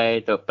kita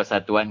tu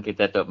persatuan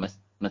kita tu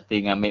mesti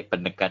ngambil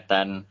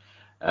pendekatan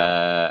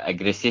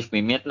agresif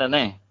mimit lah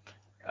ni.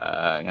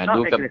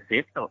 Ngadu ke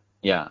agresif tu.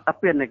 Ya.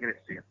 Apa yang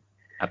agresif?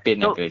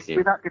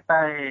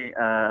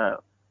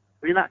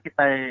 Bila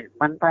kita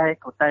mantai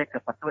kotai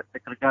ke patut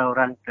dikerja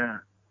orang ke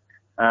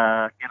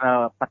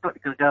kira patut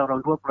dikerja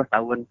orang 20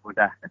 tahun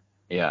sudah.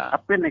 Ya.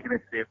 Apa yang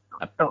agresif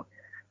tu?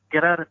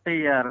 Kira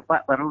reti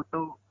rebak baru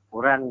tu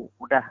orang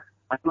sudah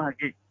mayuh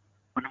lagi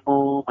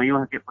menemu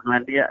mayuh lagi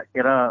pengelan dia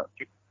kira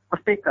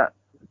mesti kat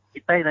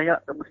kita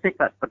Dayak mesti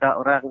kat pada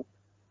orang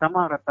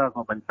sama rata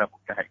dengan bangsa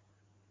Bukai.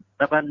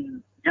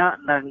 Laban nya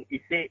nang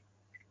isi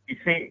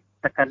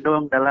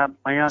terkandung dalam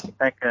maya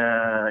kita ke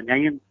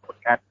nyayin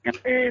pekat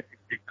MA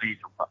 53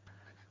 sumpah.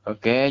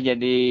 Okey,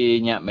 jadi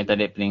nyak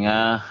metode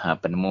peninga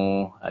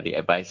penemu hari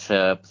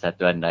advisor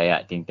Persatuan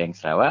Dayak Tinteng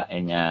Sarawak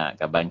nya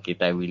kaban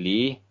kita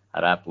Willy.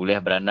 Harap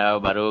boleh berandau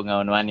baru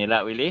ngawan-wan ni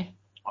lah Willy.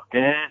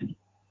 Okey.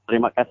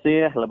 Terima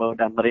kasih lebih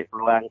dah beri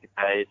peluang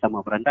kita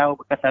sama berandau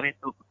bekas hari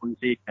itu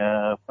berfungsi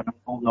ke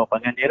penemu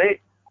ngawangan diri.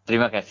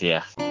 Terima kasih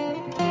ya.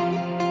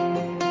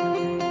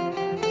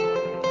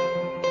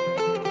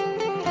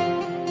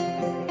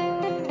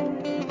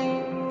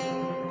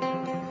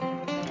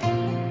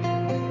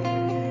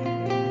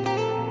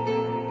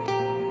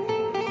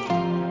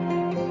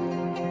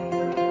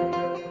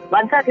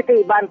 Bangsa kita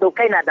Iban tu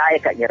kan ada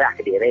kat nyerah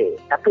ke diri.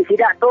 Tapi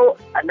tidak tu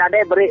ada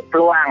beri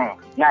peluang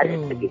ngari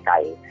ke kita.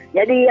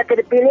 Jadi yang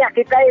kita pilih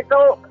kita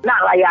itu nak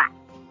layak,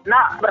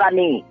 nak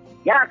berani.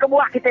 Yang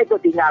kebuah kita itu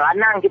tinggal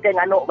anang kita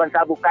nganuk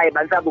bangsa Bukai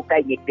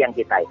nyipiang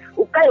kita.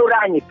 Ukai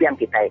orang nyipiang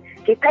kita.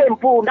 Kita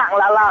empu nak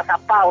lala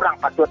siapa orang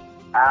patut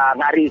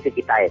ngari ke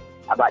kita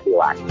abad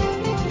Dewan.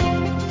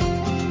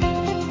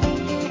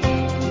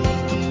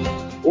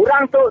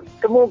 Orang tu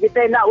semua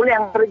kita nak boleh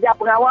kerja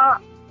pengawal,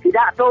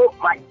 tidak tu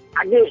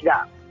agik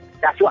gak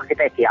dasuak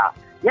kita kia.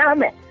 Ya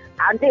me.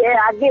 Nanti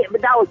agik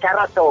bedau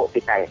cara tu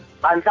kita.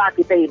 Bangsa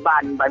kita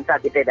Iban, bangsa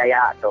kita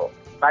Dayak tu.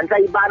 Bangsa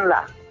Iban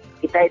lah.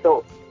 Kita itu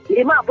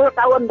 50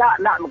 tahun dah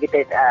nak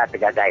kita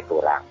tergagai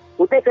kurang.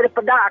 Utai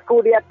daripada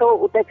aku dia tu,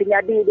 utai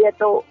penyadi dia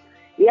tu.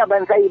 Dia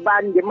bangsa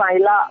Iban jemaah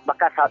elak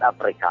bekas South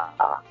Africa.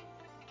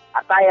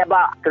 Atai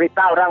abak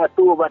kereta orang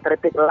itu buat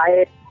trafik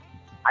light.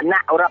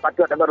 Anak orang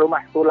patut ada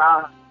rumah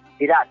sekolah.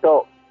 Tidak tu.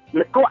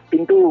 Lekuak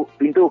pintu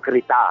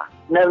kereta.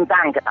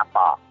 Nentang ke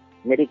tapa.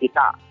 Jadi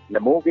kita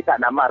nemu kita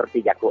nama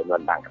reti jakuk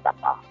nentang ke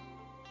tapa.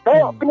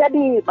 So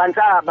penyadi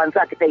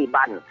bangsa kita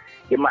Iban.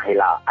 Jemaah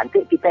elak. Nanti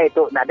kita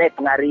itu nak ada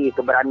pengari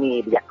keberani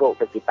berjakuk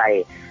ke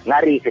kita.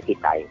 Ngari ke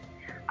kita.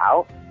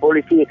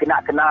 Polisi kena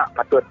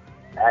patut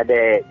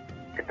ada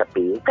ke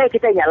tepi. Bukan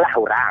kita nyalah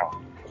orang.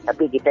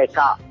 Tapi kita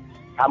kak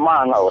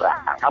sama dengan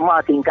orang.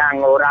 Sama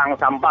tingkang dengan orang.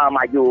 Sampai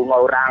maju dengan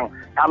orang.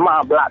 Sama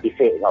belak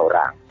bisik dengan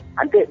orang.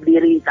 Nanti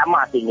berdiri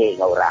sama tinggi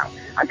dengan orang.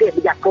 Nanti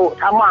berjakuk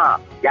sama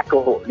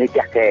jakuk ni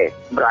ke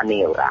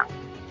berani orang.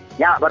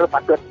 Ya baru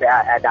patut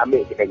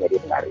ambil kita jadi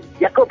pengari.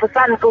 Ya aku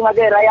pesan ku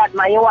ngagai rakyat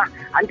mayuah.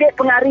 Nanti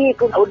pengari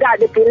ku udah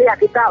dipilih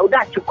kita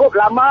udah cukup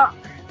lama.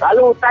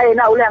 Lalu utai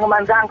nak ulang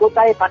manzang ku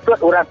utai patut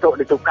orang tu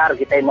ditukar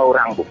kita dengan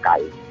orang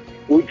Bukai.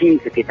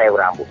 Uji kita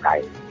orang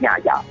Bukai. Ya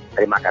aja.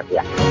 Terima kasih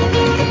ya.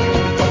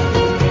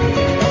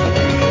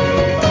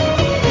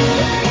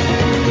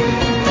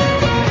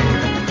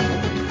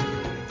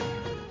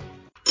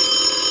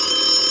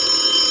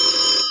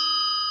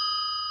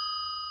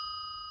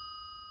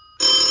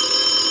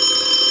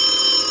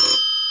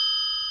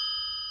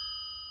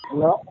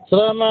 Hello.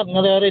 Selamat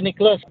hari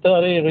Nicholas tu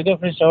hari Radio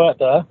Free Sarawak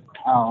tu.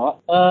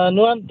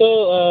 Nuan tu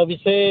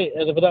bisa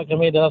daripada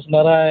kami dalam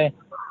senarai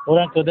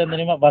orang kemudian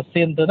menerima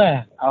vaksin tu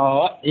nah.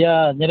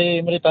 Ya,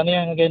 jadi mari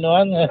tanya dengan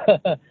Nuan.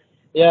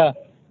 Ya.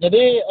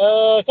 Jadi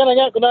kan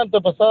banyak Nuan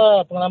tu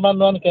pasal pengalaman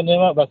Nuan ke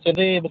menerima vaksin.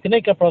 Jadi begini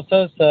ke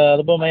proses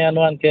lebih maya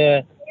Nuan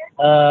ke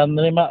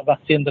menerima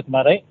vaksin tu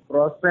kemarin.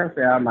 Proses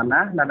ya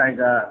mana nadai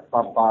ke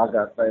papa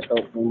ke itu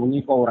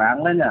mengunyi ke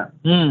orang lah nya.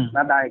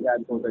 Nadai ke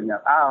tentunya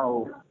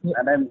tahu.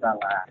 Ada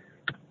misalnya.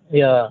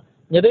 Ya.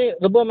 Jadi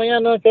lebih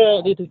maya Nuan ke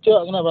ditucuk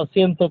kena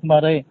vaksin tu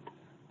kemarin.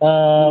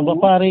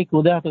 Berapa hari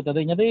kudah tu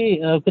tadi. Jadi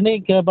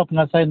kini ke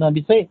pengasai Nuan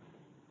bisa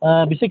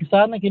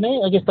kesan kini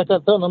lagi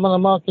setakat tu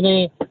nama-nama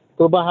kini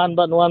perubahan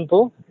buat Nuan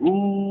tu.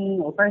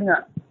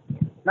 Upaya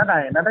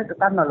nadai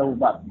kesan lalu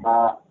bak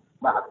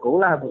aku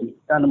lah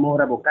kan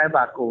murah bukai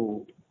bak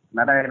aku.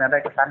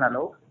 Nadai kesan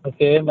lalu.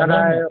 Okey,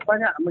 nadai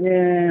banyak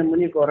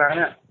menyi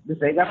orangnya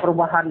bisa juga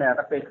perubahan ya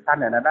tapi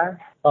kesannya nadai.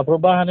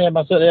 Perubahan ya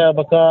maksudnya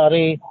bakal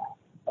hari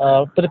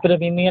pada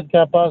minit ke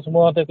apa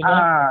semua tu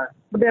kena.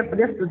 Dia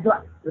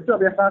sejuk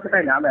biasa kita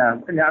nyam ya.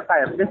 Kenyataan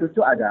ya dia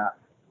sejuk aja.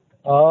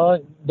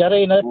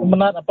 Jari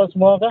pemenat apa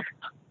semua kah?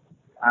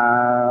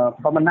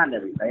 Pemenat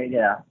ya bisa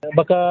ya.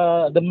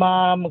 Bakal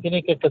demam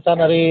kini kesan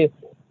dari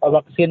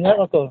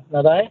vaksinnya apa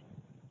nadai?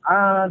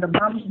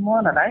 Demam semua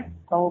nadai.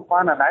 Tahu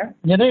apa nadai?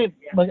 Jadi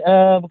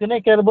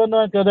begini kerbon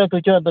ke ada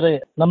tujuan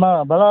tadi.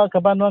 Nama bala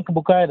kaban nuan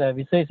kebukai dah.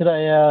 Bisa sudah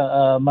ya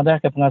madah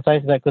ke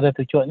pengasai sudah ke ada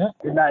tujuannya.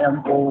 Tidak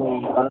yang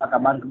pun bala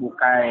kaban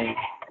kebukai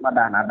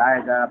madah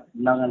nadai ke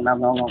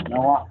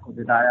ngawak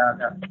tidak ya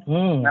ke.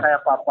 Nadai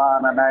apa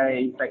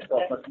nadai infeksi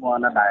apa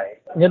semua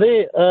nadai.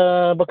 Jadi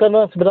bakal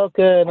nuan sebenarnya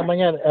ke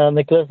namanya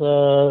Nicholas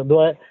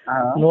dua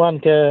nuan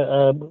ke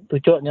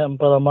tujuannya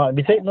empalama.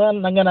 Bisa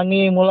nuan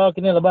nangi mula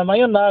kini leban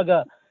mayun dah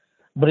agak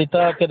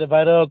berita ke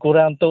viral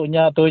kurang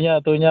tunya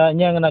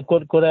yang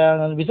nakut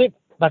kurang bisik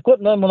takut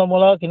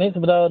mula-mula kini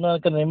sebenarnya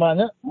nak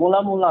kenerimanya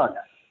mula-mula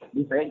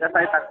bisik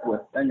saya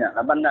takut tanya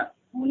laban nak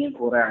mungkin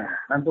kurang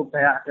nanti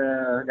saya ke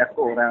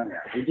jaku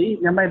orangnya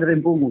jadi nyamai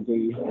derempu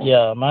muji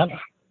ya man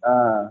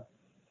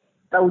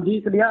tak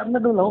uji sedia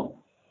dulu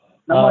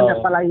namanya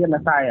pelayan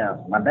saya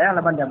madaya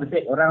laban yang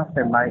bisik orang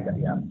standby ke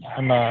dia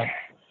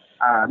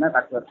nah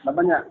takut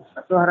labannya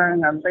satu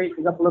orang ngantai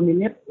 30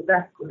 minit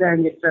udah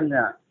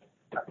injectionnya.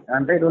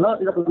 Nanti dulu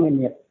 30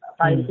 minit.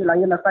 Saya isi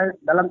lain saya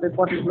dalam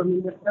tempoh 30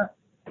 minitnya.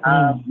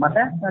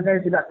 Masa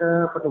saya tidak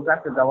ke petugas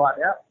ke gawat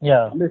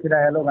ya. Ambil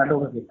sudah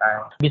ngadu ke kita.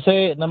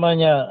 Bisa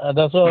namanya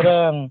ada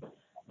seorang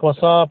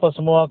puasa apa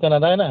semua kan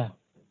ada nah?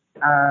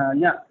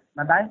 Ya,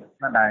 nadai.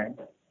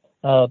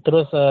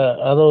 Terus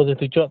lalu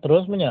ditujuk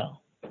terus punya?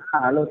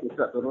 Lalu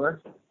ditujuk terus.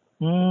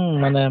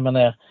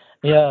 Mana.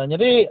 Ya,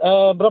 jadi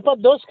berapa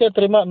dos ke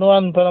terima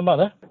nuan pertama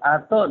dah?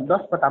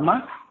 Dos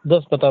pertama.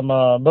 Dos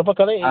pertama. Berapa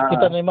kali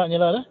kita terima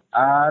nyala dah?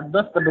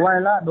 Dos kedua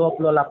lah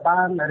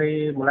 28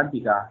 dari bulan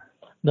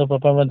 3. 28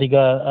 bulan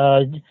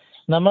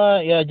 3.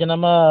 Nama ya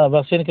jenama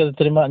vaksin kita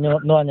terima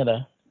nuannya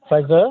dah?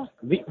 Pfizer?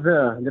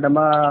 Pfizer,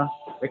 jenama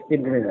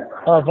vaksin ini dah.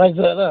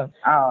 Pfizer lah.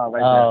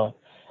 Pfizer.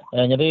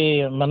 Ya,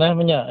 jadi mana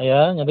punya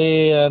ya.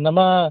 Jadi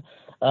nama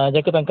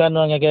jaga tangkan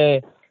nuan ke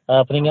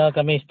peninggal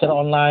kami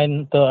secara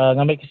online tu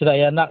ngambil kesedak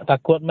ya nak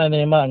takut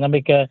mana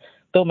ngambil ke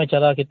tu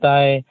cara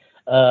kita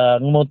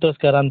memutus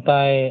ke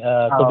rantai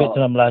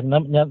COVID-19.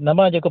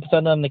 Nama aja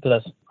kepesanan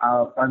Nicholas.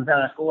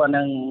 Panjang aku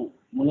yang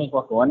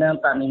mengikuti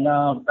yang tak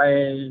ningal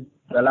tai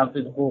dalam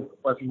Facebook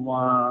apa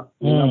semua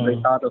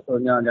berita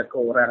tentunya jaga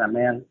orang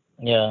aneh.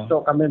 Ya.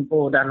 So kami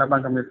pun dah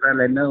laban kami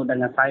freelancer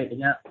dengan saya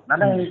punya.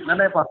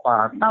 Nada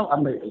apa tahu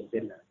ambil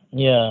izin.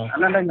 Ya.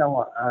 Anak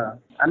ngawak.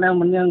 Anak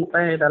yang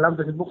saya dalam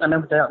Facebook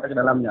anak percaya ke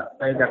dalamnya.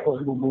 Saya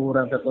jakut bubur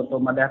dan tertutup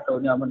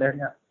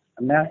madahnya.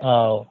 Anak.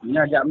 Ini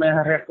ajak mai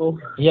hari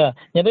aku. Ya.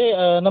 Jadi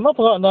nama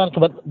pengalaman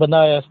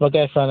benar ya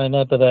sebagai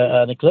freelancer tu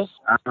Nicholas?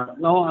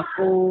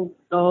 Aku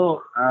tu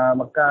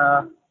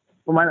maka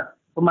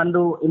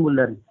pemandu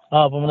ambulan.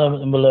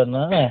 Pemandu ambulan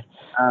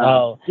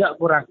Ya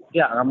kurang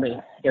ya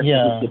ambil.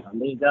 Ya.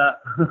 Ambil juga.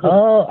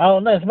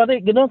 Nah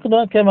seperti gino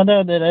ke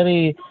mana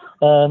dari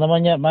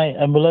namanya my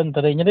ambulans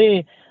tadi.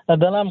 Jadi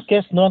dalam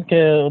kes nuan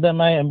ke udah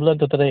my ambulans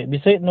tu tadi.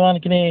 Bisa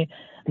nuan kini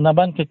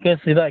naban ke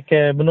kes tidak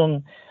ke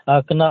benung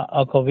kena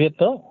COVID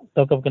tu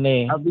ke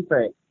kini.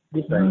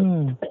 Bisa.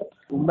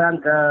 Umbang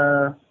ke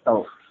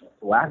tau.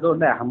 Wah tu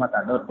dah amat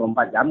ada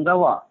 24 jam ke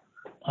wak.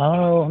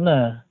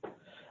 Nah.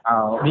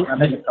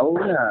 Ada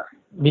tahu ya.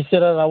 Bisa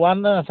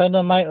lawan lah. Saya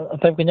nak my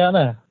type kenya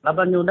nah.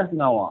 Laban udah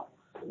ngawak.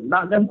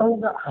 Tak kan tahu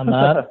tak?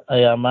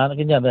 Amat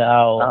kenya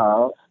dah.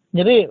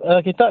 Jadi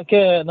kita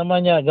ke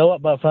namanya gawat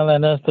Pak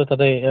Frontliners tu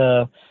tadi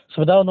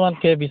sebenarnya nuan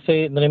ke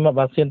bisa menerima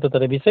vaksin tu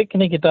tadi bisa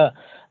kini kita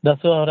dah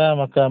suruh orang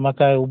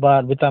makan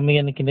ubat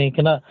vitamin kini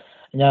kena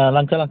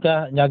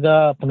langkah-langkah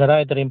jaga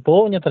pengerai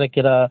terimpunya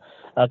kira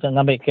akan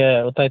ngambil ke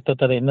utai tu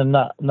tadi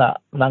nak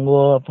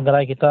nanggu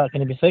pengerai kita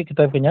kini bisa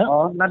kita punya.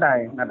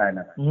 Nadai.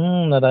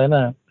 Nadai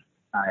nah.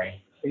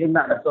 Ini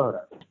nak dah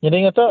suruh.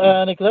 Jadi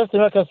Nicholas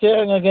terima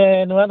kasih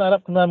ngagai nuan harap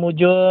kena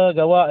mujur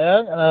gawat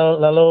ya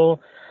lalu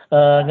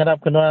ngadap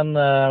kenuan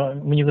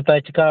menyukutai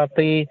cekal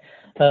arti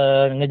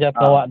ngejap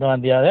awak dengan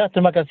dia ya.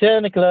 Terima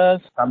kasih Nicholas.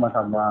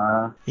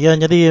 Sama-sama. Ya,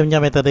 jadi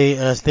menyamai tadi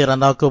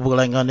setiran aku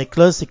bukan dengan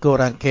Nicholas ikut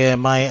orang ke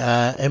my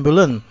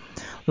ambulance.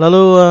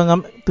 Lalu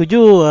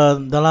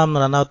dalam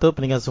ranau tu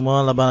peningkat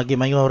semua labang lagi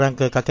mayu orang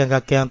ke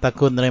kakek-kakek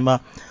takut menerima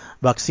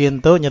vaksin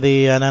tu,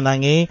 jadi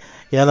nanangi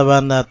ya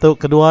laban tu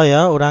kedua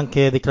ya orang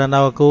ke di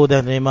ranau aku dah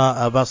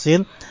menerima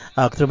vaksin.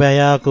 Aku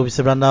terbaya aku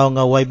bisa berandau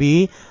dengan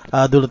YB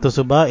dulu tu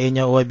subah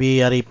ianya YB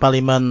dari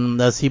Parlimen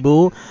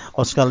Sibu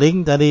Oscar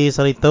Ling. Jadi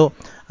hari tu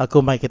aku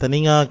mai kita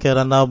ninga ke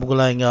ranau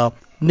bugulai dengan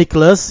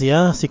Nicholas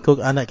ya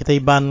sikuk anak kita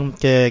Iban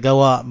ke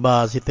gawa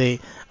ba siti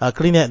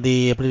klinik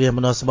di Pilihan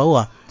Menua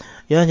Sebawah.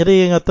 Ya,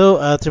 jadi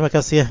ngatu terima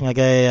kasih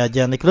ngagai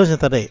Jan Nicholas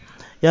yang tadi.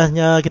 Ya,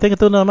 kita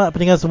ngatu nama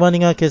peningkat semua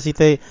ninga ke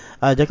siti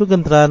jaku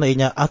gentran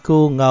inya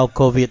aku ngau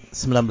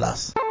COVID-19.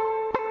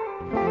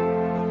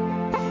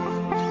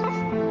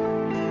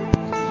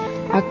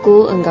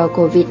 Aku engkau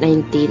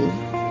COVID-19.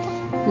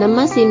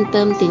 Nama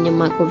simptom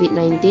tinyemak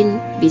COVID-19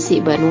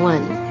 bisik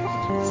banuan.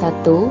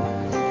 1.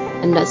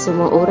 Hendak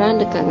semua orang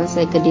dekat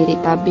ngasai ke diri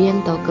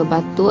tabin atau ke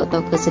batuk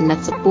atau ke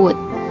sendat seput.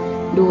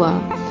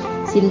 2.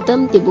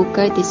 Simptom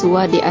tibukai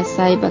tisua di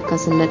asai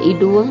bakal sendat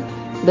hidung,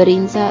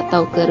 berinsak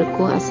atau ke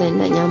rekung asai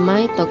nak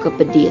nyamai atau ke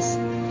pedis.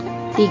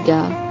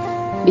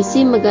 3.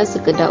 Bisi megah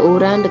sekedar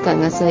orang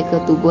dekat ngasai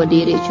ke tubuh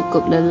diri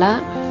cukup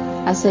lelak,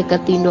 asai ke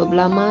tinduk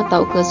belama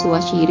atau ke suah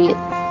syirit.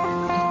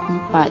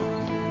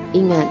 4.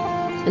 Ingat,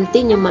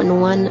 enti nyemak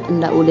nuan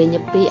hendak boleh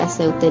nyepi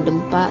asal utai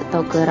dempak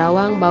atau ke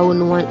rawang bau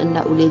nuan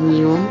hendak boleh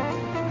nyium,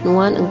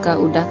 nuan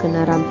engkau udah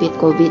kena rampit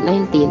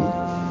COVID-19.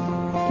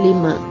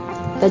 5.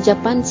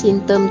 Tajapan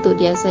simptom tu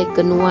diasai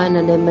ke nuan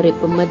ada meri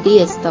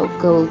pemedis atau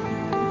ke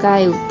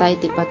kai utai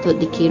patut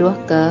dikiruh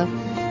ke.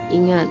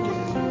 Ingat,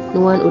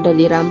 nuan udah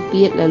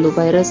dirampit lalu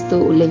virus tu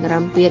boleh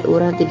ngerampit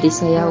orang ti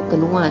disayau ke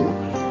nuan.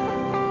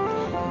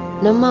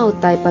 Nama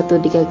utai patut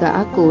digagak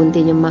aku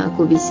unti nyemak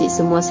aku bisik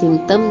semua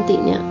simptom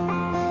tiknya.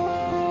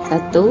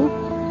 1.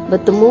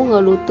 Bertemu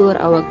ngau lutur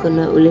awak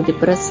kena boleh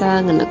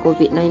diperiksa ngena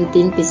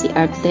COVID-19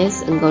 PCR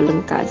test engkau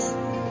lengkas.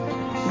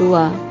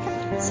 2.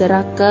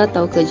 Seraka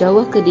atau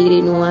kejauh ke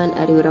diri nuan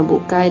ari orang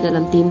bukai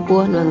dalam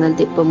timpuh nuan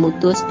nganti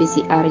pemutus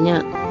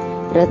PCR-nya.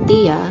 Berarti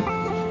ya,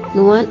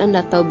 nuan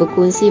anda tahu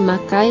berkunci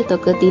makai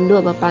atau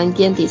ketinduk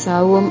berpangkian ti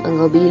sawum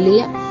engkau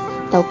bilik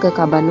atau ke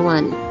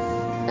kabanuan.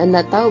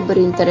 Anda tahu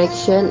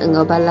berinteraction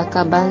engkau bala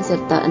kaban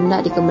serta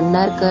anda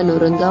dikemendar ke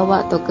nurun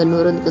gawak atau ke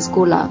nurun ke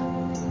sekolah.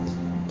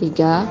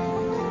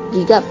 3.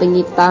 Gigak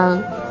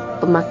pengitang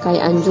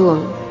pemakai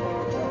anjung.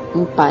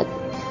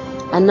 4.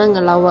 Anda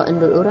ngelawak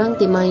endul orang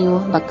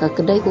timayuh bakal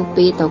kedai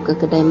kopi atau ke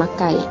kedai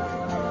makai.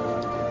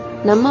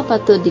 Nama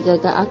patut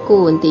digagak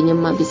aku unti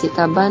nyemak bisik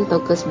kaban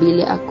atau ke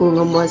sebilik aku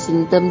ngemuat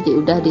simptom ti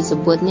udah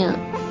disebutnya.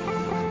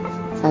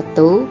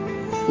 1.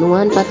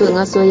 Nuan patut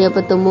ngasuh ya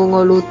bertemu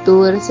ngau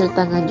lutur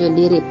serta ngajuan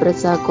diri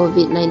periksa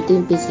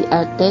COVID-19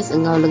 PCR test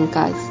engkau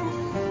lengkas.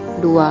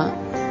 2.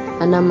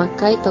 Ana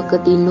makai atau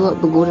ketinduk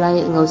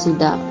bergulai engkau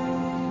sidak.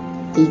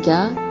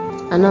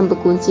 3. Ana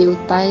berkunci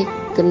utai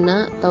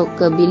kena atau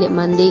ke bilik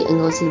mandi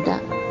engkau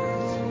sidak.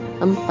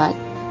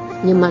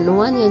 4. Nyemak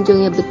nuan yang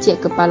jungnya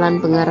becik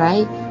kepalan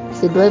pengerai,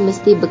 sedua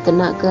mesti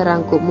berkena ke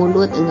rangkup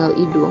mulut engkau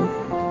hidung.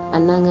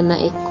 Ana ngena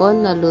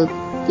ekon lalu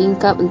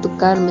tingkap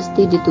entukar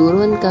mesti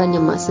diturunkan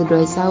nyemak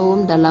seduai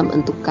saum dalam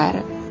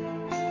entukar.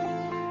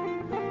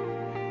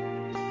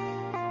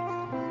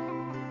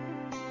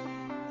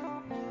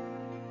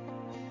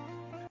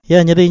 Ya,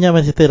 jadinya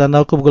masih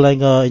terandau aku bergulai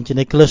dengan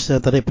Engineer Nicholas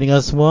tadi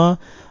peninggal semua.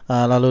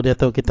 Lalu dia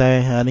tahu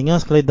kita ningal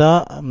sekali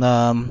dah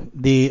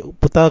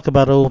diputar ke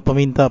baru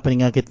peminta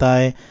peninggal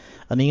kita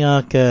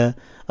ningal ke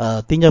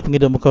tinjau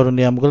penghidup muka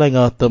dunia bergulai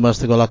dengan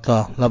Thomas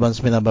Tegolaka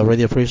 89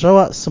 Radio Free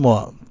Sarawak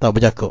semua tak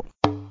berjakut.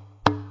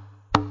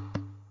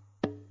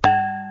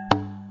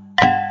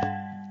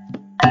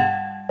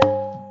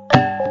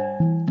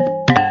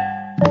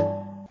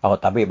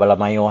 Tapi bala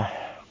mayu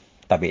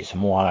tapi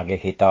semua lagi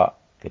kita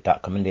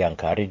kemudian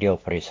ke Radio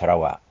Free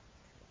Sarawak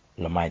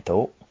lemai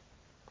tu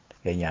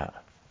ianya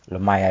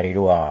lemai hari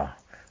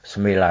 9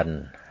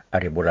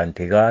 hari bulan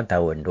 3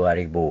 tahun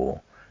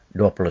 2021.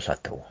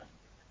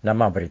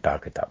 Nama berita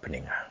kita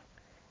peningat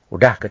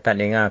udah kita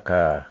dengar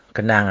ke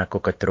kenang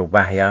aku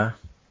keterubah ya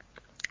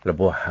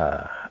lebuh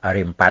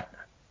hari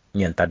 4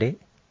 yang tadi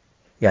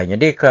ya,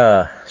 jadi ke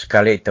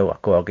sekali itu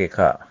aku lagi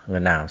ke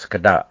ngenang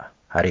sekedar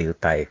hari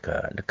utai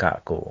ke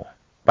dekat aku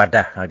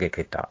padah lagi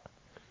kita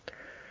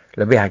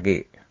lebih lagi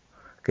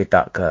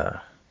kita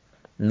ke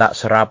nak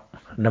serap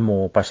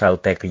nemu pasal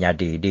utai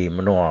kenyadi di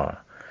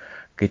menua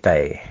kita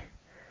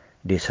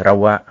di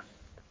Sarawak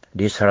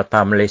di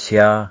serta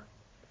Malaysia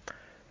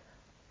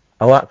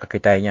awak ke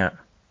kitanya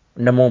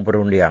nemu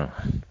berundiang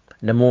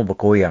nemu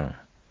berkuyang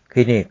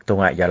kini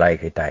tungak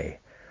jalai kita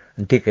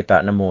nanti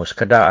kita nemu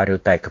sekedar hari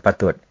utai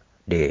kepatut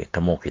di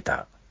temu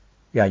kita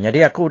ya,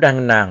 jadi aku dah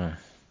ngenang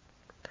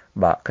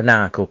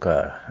kenang aku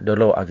ke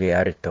dulu agi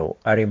hari tu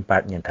hari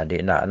 4 yang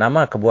tadi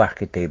nama kebuah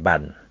kita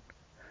Iban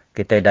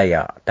kita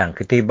Dayak dan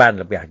kita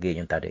Iban lebih lagi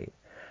yang tadi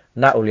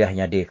nak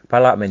uliahnya di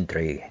Kepala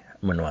Menteri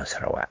Menua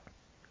Sarawak.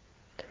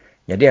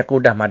 Jadi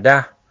aku dah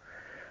madah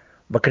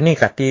berkeni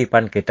kati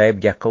pan kita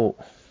berjaku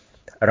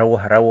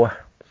rawah-rawah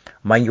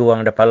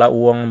manjuang da pala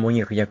uang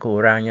munyi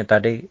kejaku orangnya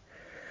tadi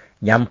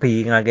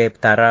nyampi ngagai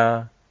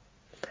petara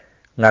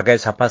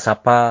ngagai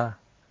sapa-sapa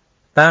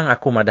tang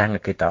aku madah nge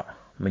kita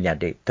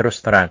menjadi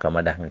terus terang ke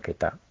madah nge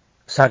kita.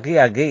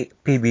 Sagi-agi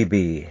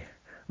PBB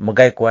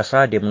megai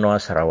kuasa di Menua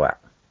Sarawak.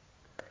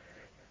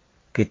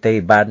 Kita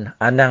iban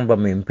anang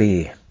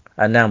bermimpi,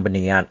 anang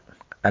berniat,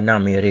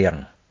 anang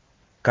miriang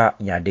kak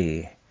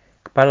jadi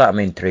Kepala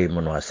Menteri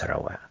Menua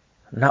Sarawak.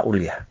 Nak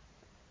uliah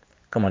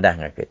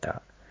kemadang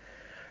kita.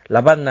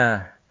 Laban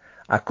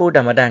aku dah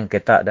madang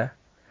kita dah.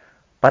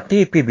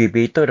 Parti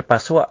PBB itu dah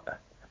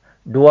pasuak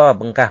dua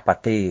bengkah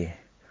parti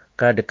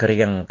ke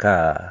dekeriang ke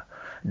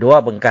dua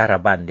bengkah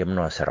Raban di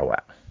Menua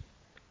Sarawak.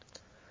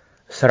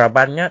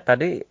 Serabannya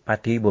tadi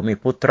Parti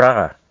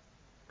Bumiputra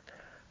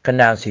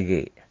kenal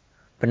sigi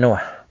penuh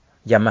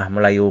Jamaah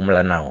Melayu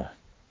Melanau.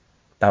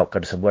 Tahu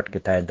ke disebut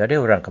kita yang tadi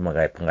orang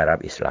kemagai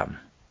penggarap Islam.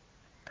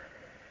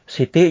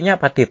 Sitinya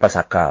Parti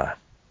Pasaka.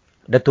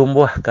 Dia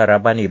tumbuh ke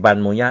Raban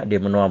Iban Munya di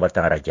Menua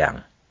Batang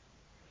Rajang.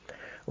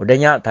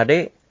 Udahnya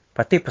tadi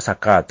Parti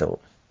Pasaka tu.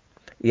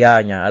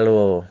 Ianya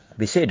lalu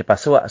bisik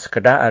dipasuak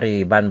sekedar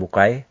hari Iban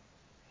Bukai.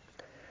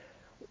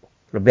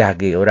 Lebih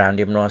lagi orang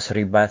di Menua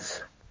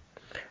Seribas.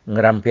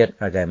 Ngerampit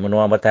agai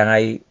Menua Batang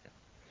Ai.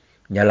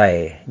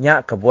 Nyalai.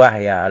 Nyak kebuah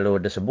ya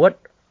lalu disebut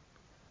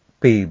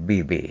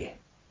PBB.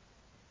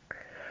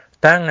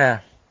 Tang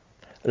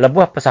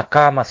lebuh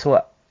Pasaka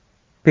masuk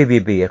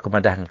PBB aku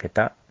madang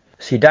kita.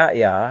 Sidak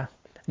ya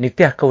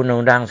nitiah ke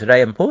undang-undang sudah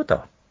empu tu.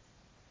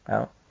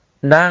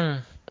 Nang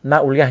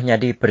nak uliahnya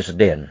di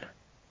presiden.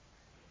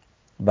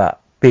 Ba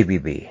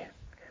PBB.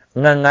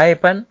 Ngangai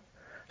pan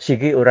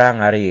sigi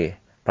orang hari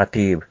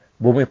Parti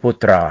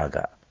Bumiputra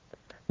agak.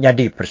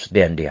 Jadi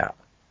presiden dia.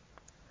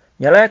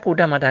 Nyalai aku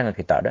dah madang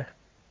kita dah.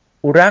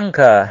 Orang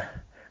ke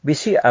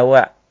bisi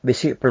awak,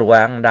 bisi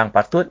peluang dan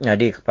patut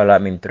jadi Kepala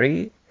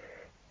Menteri.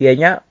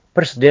 Ianya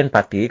presiden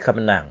parti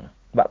kemenang.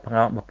 Bak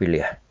pengawak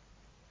berpilih.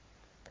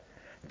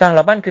 Tang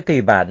laban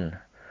ketiban.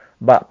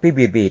 Bak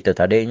PBB itu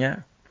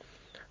tadinya.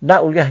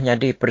 Nak uliah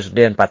jadi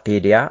presiden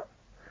parti dia.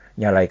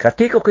 Nyalai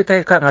kati ko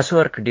kita ikat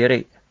ngasur ke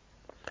diri.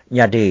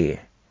 Jadi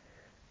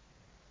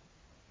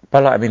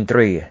Kepala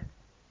Menteri.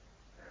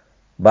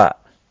 Bak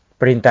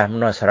perintah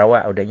Menua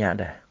Sarawak udahnya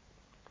ada.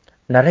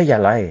 Nara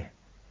nyalai.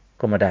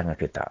 Kemadang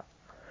kita.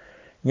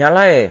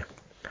 Nyalai.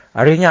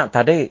 Harinya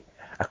tadi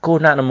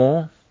aku nak nemu.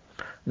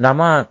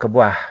 Nama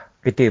kebuah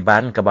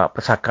ketiban kebak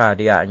pesaka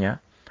dianya.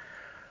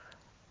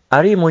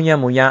 Hari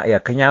munya-munya ya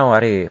kenyau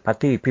hari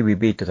Parti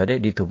PBB itu tadi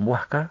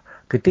ditumbuh ke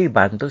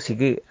ketiban tu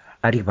sigi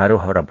hari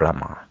baru orang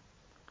belama.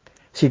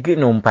 Sigi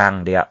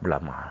numpang dia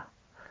belama.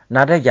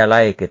 Nada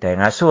jalai kita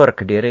ngasur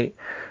ke diri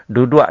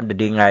duduk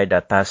dedingai di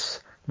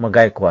atas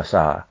megai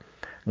kuasa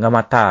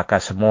ngamata ke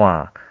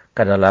semua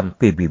ke dalam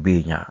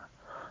PBB-nya.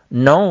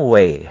 No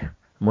way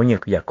munya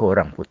kejaku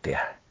orang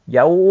putih.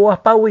 Jauh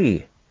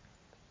pawi.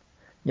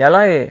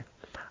 Jalai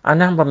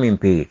anang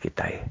pemimpi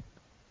kita.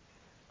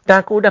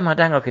 Tak aku dah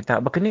madang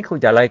kita. Begini ku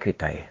jalai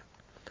kita.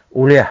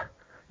 Uliah.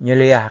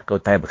 Nyeliah ku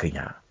tay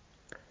bekinya.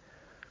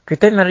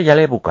 Kita nari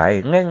jalai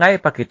bukai. Ngai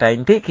pa kita.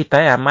 Inti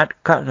kita amat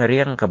kak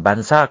ngeriang ke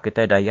bangsa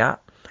kita Dayak.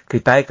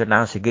 Kita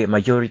kenal segi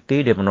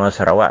majoriti di Menua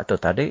Sarawak tu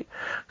tadi.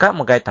 Kak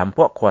megai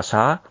tampuk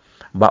kuasa.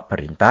 Bak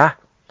perintah.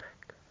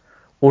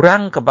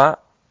 Orang ke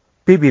bak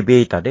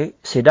PBB tadi.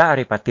 Sida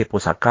hari Parti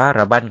Pusaka.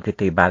 Raban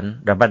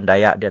Ketiban. Raban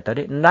Dayak dia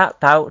tadi. Nak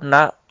tahu.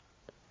 Nak.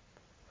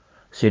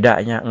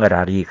 Sidaknya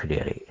ngerari ke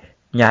diri.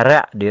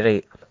 Nyarak diri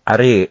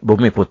hari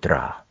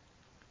Bumiputra.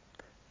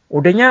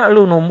 Udahnya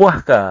lu numbuh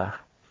ke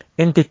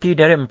entiti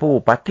dari empu,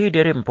 parti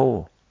dari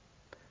empu.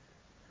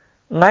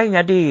 Ngai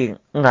jadi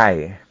ngai.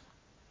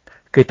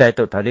 Kita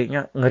itu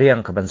tadinya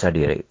ngeriang ke bangsa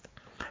diri.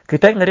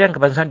 Kita ngeriang ke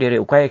bangsa diri,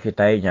 ukai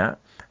kitanya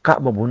kak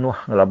membunuh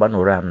laban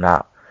orang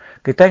nak.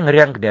 Kita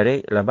ngeriang ke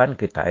diri laban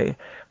kita,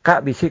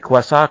 kak bisi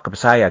kuasa ke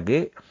saya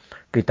lagi.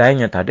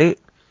 Kitanya tadi,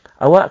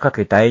 awak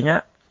ke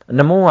kitanya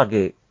nemu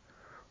lagi.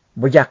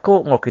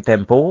 Berjaku ngok kita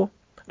empu,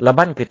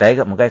 laban kita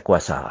agak megai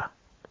kuasa.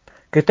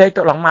 Kita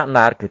itu lang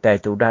maknar, kita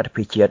itu udah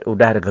dipicit,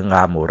 udah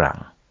genggam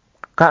orang.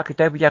 Kak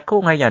kita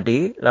berjaku ngai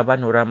jadi,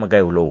 laban orang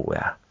megai ulu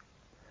ya.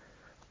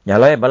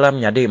 Nyalai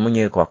balam jadi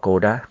munyi kuaku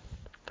dah.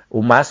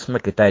 Umas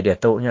kita dia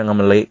tu yang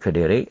ngemelik ke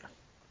diri.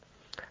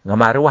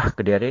 Ngemaruah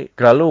ke diri,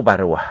 kelalu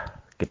baruah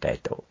kita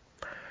itu.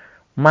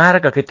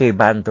 Marga kita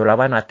bantu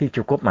laban hati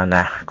cukup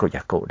mana ku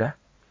jaku dah.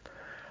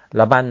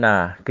 Laban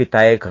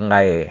kita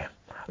kengai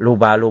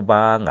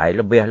luba-luba, ngai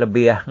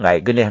lebih-lebih,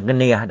 ngai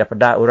genih-genih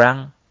daripada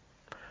orang.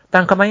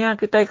 Tang kemaya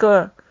kita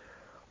ke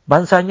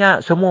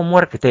bansanya semua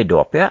umur kita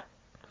hidup ya.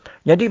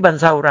 Jadi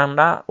bangsa orang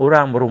dah,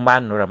 orang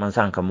berumban, orang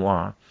mansang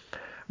semua.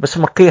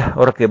 Bersemekih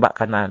orang kebak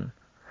kanan.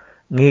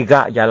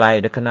 Ngigak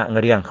jalai dia kena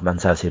ngeriang ke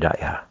bangsa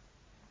sidaya.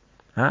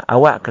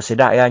 Awak ke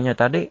sidayanya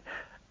tadi,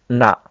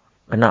 nak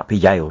kena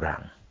pijai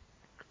orang.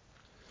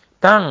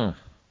 Tang,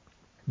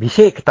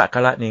 bisik kita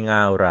kalak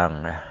ninga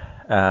orang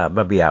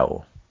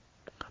berbiau.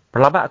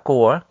 Pelabak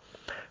aku,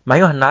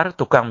 mayuh nar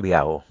tukang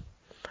biau.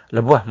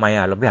 Lebuh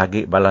maya lebih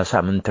lagi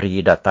balasa menteri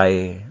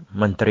datai,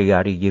 menteri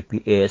hari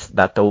JPS,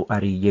 datuk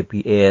hari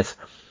JPS.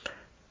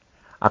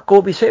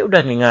 Aku bisa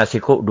udah ningal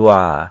sikuk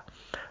dua.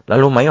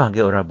 Lalu mayuh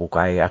lagi orang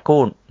bukai.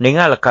 Aku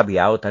ningal leka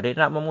biau tadi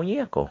nak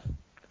memunyi aku.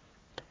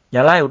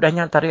 Nyalai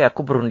udahnya tadi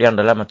aku berundian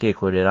dalam hati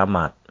aku di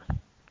ramat.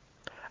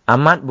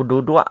 Amat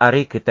berduduk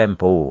hari kita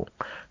empu.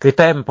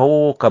 Kita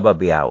empu ke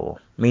babiau.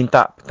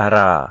 Minta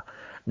petara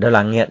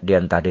dalangit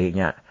dia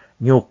tadinya.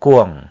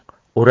 Nyukung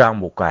orang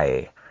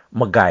bukai.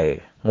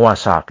 Megai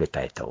nguasa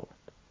kita itu.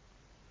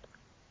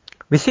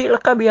 Bisik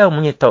leka biau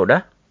menyituk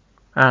dah.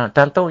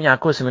 Tentunya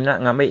aku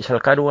sebenarnya ngambil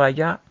selaka dua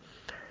aja.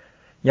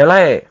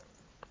 Nyalai.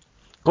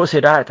 Kau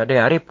sedar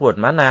tadi hari pun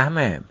mana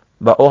meh.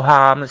 Ba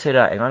oham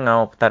sedar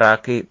ngau petara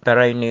ki,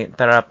 petara ini,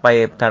 petara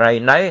pai, petara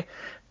ini.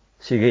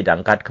 Sige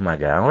dangkat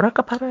kemagang. Orang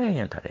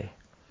keparainya tadi.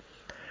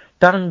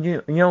 Tang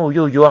nyu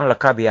juang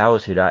leka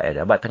biau sedar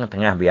ada. Ba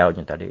tengah-tengah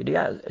biaunya tadi.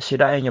 Dia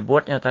sedar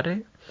nyebutnya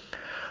tadi.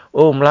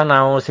 Oh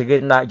Melanau,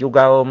 sige nak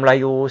juga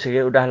Melayu,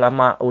 sige udah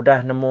lama,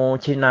 udah nemu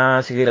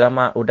Cina, sige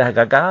lama, udah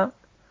gagal.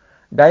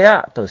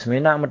 Dayak tu,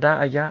 semina medak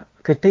aja.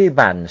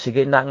 Ketiban,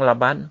 sige nak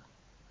ngelaban.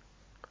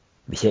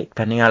 Bisa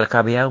kita tinggal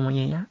kabiau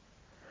munyinya?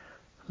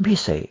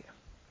 Bisa.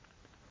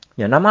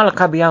 Ya nama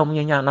kabiau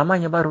munyinya,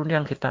 namanya baru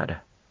yang kita ada.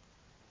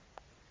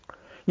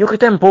 Yuk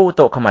kita empu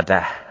tu ke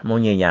madah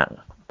munyinya.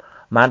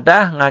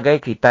 Madah ngagai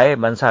kita,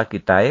 bangsa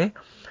kita,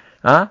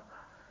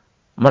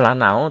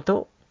 Melanau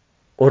tu,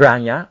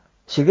 orangnya,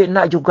 sige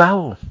nak juga.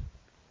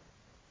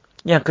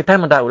 Yang kita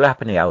mendaulah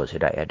peniau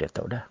sudah ada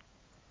tahu dah.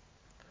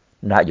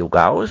 Nak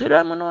juga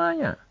sudah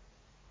menuanya.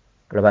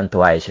 Leban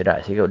tuai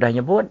sudah sige udah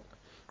nyebut.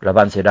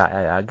 Leban sudah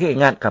lagi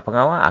ingat ke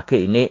pengawal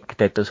aki ini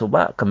kita itu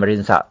subak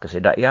kemerinsak ke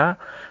sidak ya.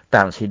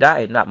 Tang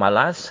sidak nak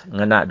malas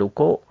ngena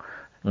duku,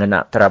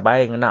 ngena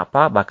terabai ngena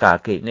apa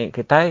baka aki ini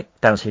kita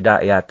tang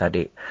sidak ya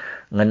tadi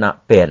ngena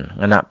pen,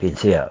 ngena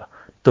pensil.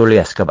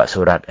 Tulis ke bak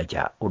surat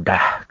aja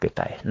udah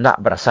kita.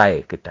 Nak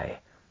berasai kita.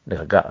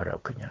 Degak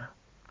orang punya.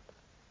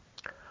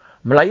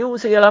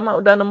 Melayu saya lama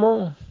udah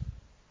nemu.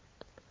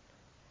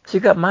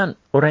 Sikap man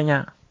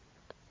orangnya.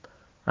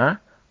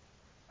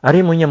 Hari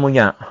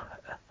munya-munya.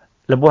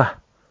 Lebuah.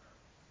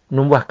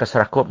 Numbuh ke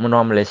Serakup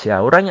menua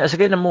Malaysia. Orangnya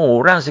sikit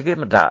nemu. Orang sikit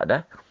medak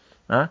dah.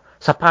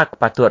 Siapa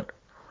patut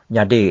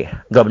jadi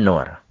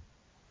gubernur.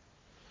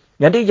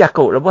 Jadi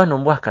Jakub lebuah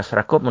numbuh ke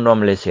Serakup menua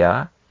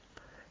Malaysia.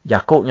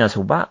 Jakubnya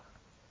subak.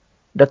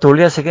 Dah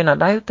tulis sikit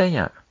nak dayu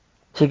tanya.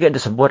 Sikit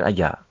disebut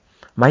aja.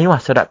 Mayuh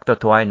sedak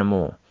tuai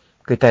nemu.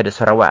 Kita ada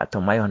Sarawak tu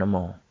mayuh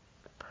nemu.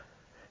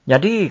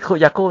 Jadi kok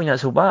Jakubnya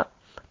subak.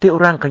 Ti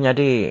orang ke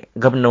jadi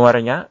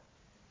gubernurnya.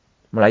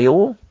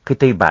 Melayu.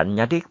 Kita iban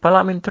jadi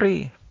kepala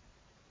menteri.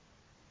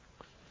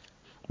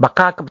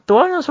 Bakal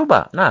kebetulannya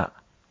subak. Nah.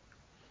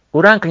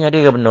 Orang ke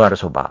jadi gubernur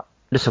subak.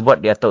 Disebut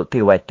dia tu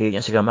TYT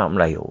yang segala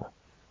Melayu.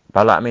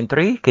 Kepala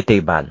menteri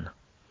kita iban.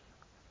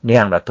 Ni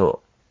yang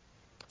Datuk.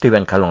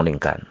 Tiban Kalong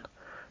Lingkan.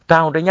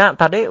 Tahu dia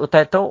tadi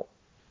utai tu.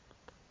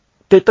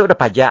 Itu dah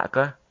pajak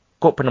ke?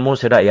 Kok penemu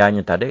sidak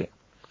ianya tadi?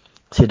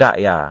 Sidak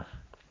ya.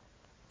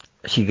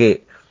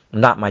 Sige.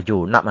 Nak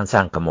maju. Nak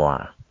mansang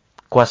kemua.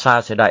 Kuasa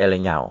sidak ya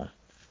lenyau.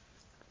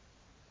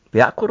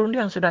 Pihak kurun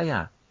dia sidak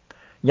ya.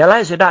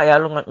 Jalai sidak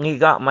ya. Lu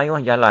ngigak mayuh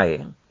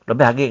jalai.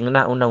 Lebih lagi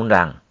ngena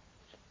undang-undang.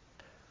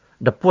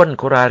 Depun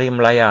kurari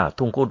Melaya.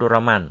 Tungku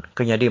Duraman.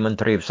 Kenyadi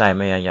menteri besar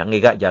mayanya.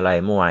 Ngigak jalai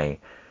muai.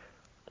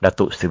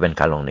 Datuk Stephen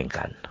Kalong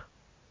Lingkan.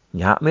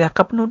 Ya,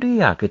 mereka penuh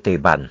dia kita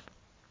iban.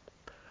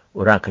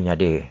 Orang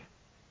kenyadi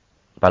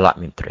balak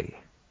menteri.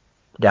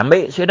 Dia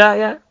ambil sidak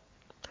ya.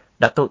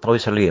 Datuk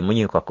Tawi Selim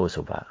menyuka aku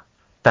subah.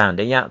 Tang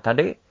dia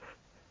tadi.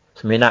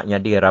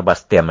 Seminaknya dia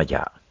rabas tiam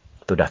aja.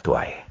 Tu dah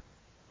tuai.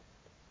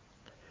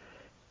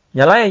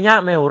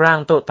 Nyalainya me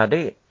orang tu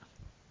tadi.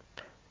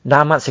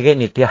 Dah amat sikit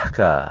nitiah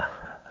ke.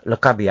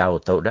 Leka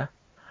biau tu dah.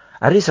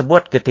 Hari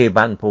sebut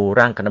ketiban pu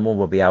orang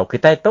kenemu berbiau.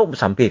 Kita itu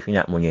sampai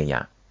kenyak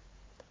munyinya.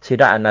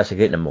 Sidak anda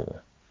sikit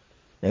nemu.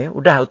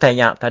 Udah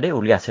utanya tadi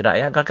uliah sidak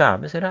ya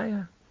gagal sidak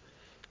ya.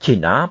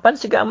 Cina pan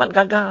siga amat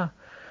gagal.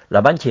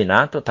 Laban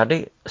Cina tu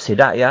tadi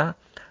sidak ya.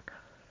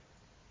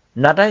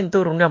 Nada itu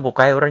rungnya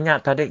bukai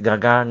orangnya tadi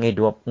gagal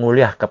ngidup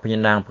nguliah ke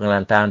penyenang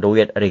pengelantaran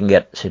duit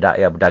ringgit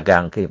sidak ya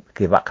berdagang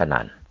kibak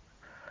kanan.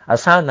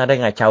 Asal nada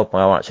ngacau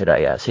pengawak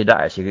sidak ya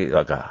sikit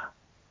gagal.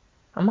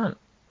 Aman.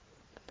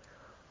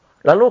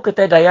 Lalu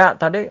kita daya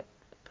tadi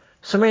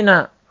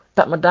semena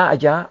tak meda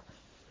aja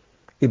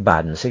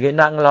iban sikit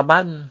nak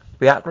ngelaban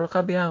pihak keluarga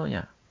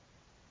biaunya.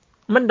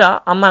 Menda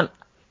aman.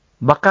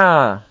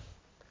 Bakal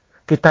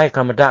kita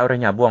akan meda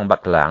orangnya buang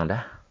bak telang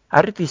dah.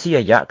 Hari tisi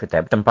aja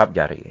kita tempat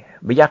jari.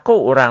 Bijaku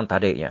orang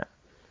tadinya.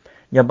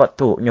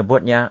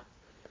 Nyebutnya.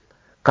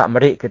 Kak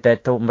merik kita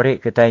itu,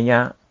 merik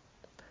kitanya.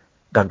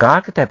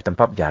 Gagal kita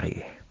tempat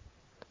jari.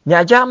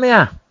 Nyajam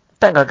ya.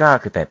 Tak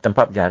gagal kita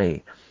tempat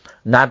jari.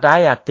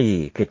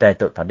 Nadayati kita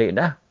itu tadi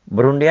dah.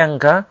 Berundiang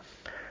ke.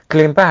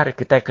 Kelimpah hari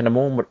kita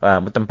kenemu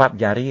bertempat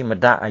jari,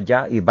 medak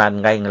aja,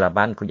 iban ngai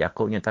ngelaban ku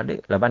jakunya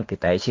tadi. Laban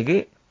kita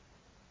sigi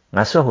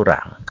ngasuh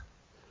orang.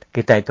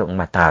 kita itu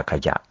mata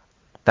kaja.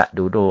 Tak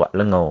duduk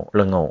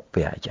lengok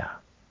pi aja.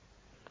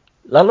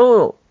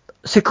 Lalu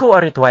siku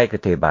hari tuai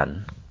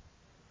ketiban.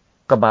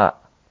 Keba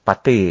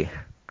pati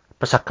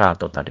pesaka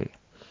tu tadi.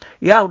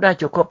 Ya udah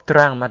cukup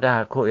terang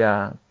madah aku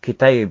ya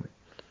kita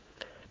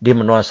di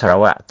menua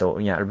Sarawak tu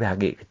yang lebih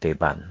lagi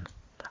ketiban.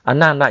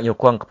 Anak nak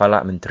nyokong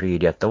kepala menteri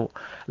dia tu.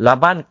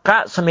 Laban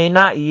kak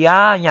semina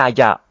ia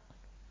aja.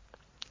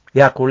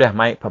 Ya kuliah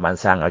mai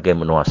pemansang lagi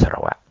menua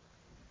Sarawak.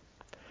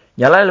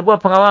 Nyalai lebuh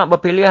pengawal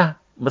berpilih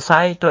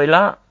besai tu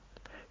ialah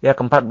ya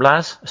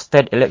ke-14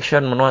 state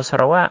election menua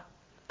Sarawak.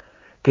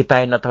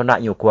 Kita nak tahu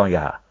nak nyokong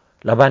ya.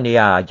 Laban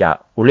dia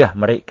aja uliah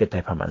mari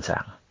kita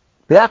pemansang.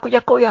 Biar aku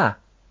jakuk ya.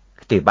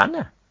 Ketiban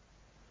lah.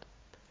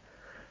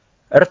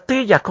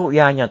 Erti jakuk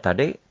ya nya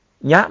tadi.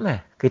 Nyak meh.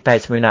 Kita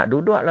semina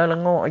duduk lah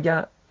lengok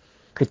aja.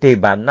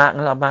 Ketiban nak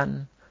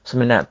ngelaban.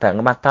 Semina tak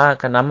ngemata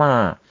ke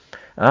nama.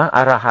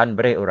 Arahan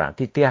beri orang.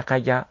 Titiah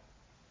kaja.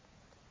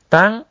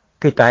 Tang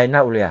kita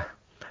nak uliah.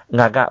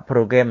 Ngagak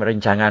program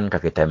rencangan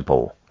kaki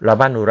tempo.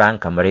 Laban orang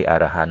kemari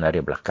arahan dari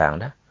belakang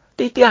dah.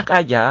 Titiah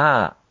kaja.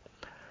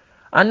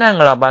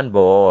 Anak ngelaban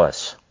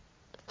bos.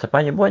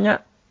 Siapa nyebutnya?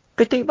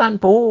 Ketiban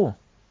pu.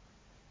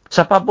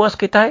 Siapa bos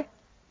kita?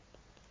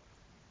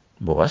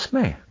 Bos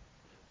meh.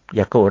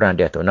 Ya ke orang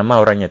dia tu.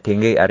 Nama orangnya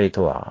tinggi hari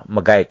tua.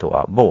 Megai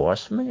tua.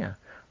 Bos meh.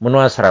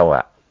 Menua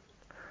Sarawak.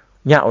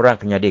 Nyak orang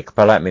kenyadi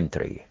kepala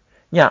menteri.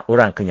 Nyak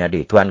orang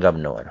kenyadi tuan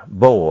gubernur.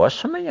 Bos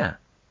meh.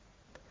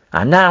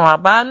 Anak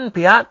laban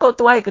pihak ko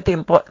tuai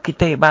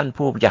ketiban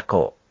pu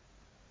berjakuk.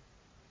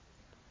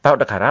 Tahu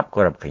dah harap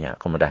ko harap kenyak.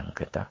 Kemudian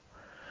kita.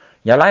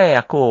 Nyalai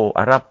aku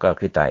harap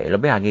ke kita.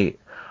 Lebih lagi.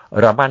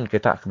 Raban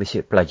kita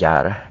kebisik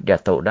pelajar. Dia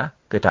tahu dah.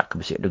 Kita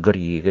kebisik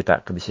degree.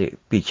 Kita kebisik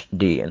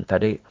PhD.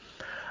 Tadi.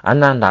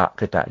 Anak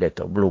kita dia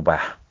tu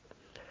berubah.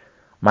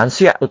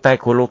 Mansiak utai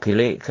kulu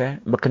kilik ke.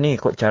 Begini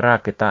kok cara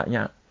kita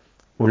nya.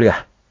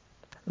 Uliah.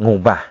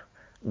 Ngubah.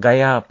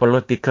 Gaya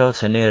political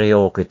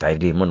scenario kita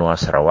di menua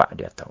Sarawak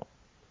dia tahu.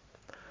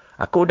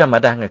 Aku udah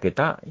madah dengan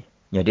kita.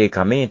 Jadi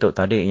kami tu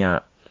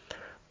tadinya.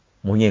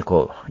 Munyi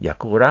ko. Ya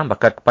kurang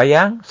bakat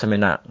kepayang.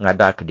 Semena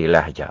ngada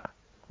kedilah aja.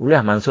 Uliah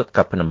maksud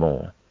ke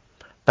penemu.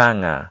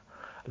 Tanga.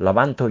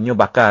 Lawan tu nyu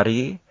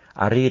bakari.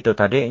 Hari tu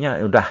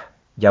tadinya udah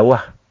jauh.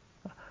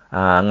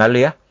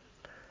 Ngalia.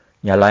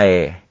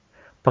 Nyalai.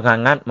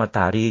 Pengangat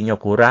matahari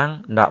nyu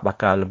kurang. Ndak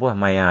bakal lebuh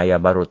maya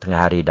ya baru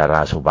tengah hari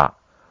darah subak.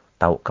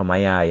 Tahu ke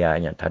maya ya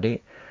nya tadi.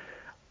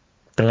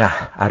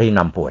 Tengah hari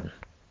nampun.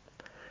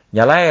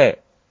 Nyalai.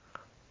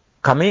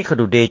 Kami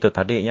kedudi tu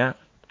tadinya.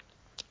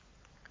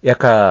 Ya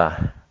ke.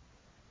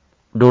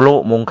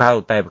 Dulu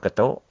mungkau utai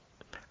berketuk.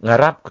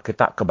 Ngarap ke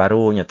kita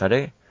kebarunya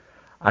tadi.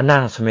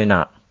 Anang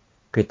semena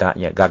kita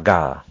nya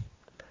gagal.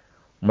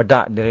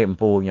 Medak diri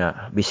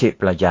empunya bisik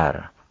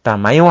pelajar. Tak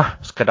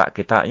mayuah sekedak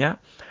kita nya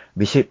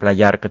bisik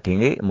pelajar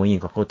ketinggi. Munyi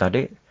aku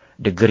tadi.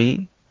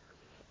 Degree.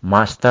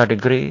 Master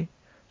degree.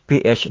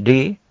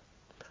 PhD.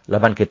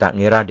 Laban kita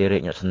ngira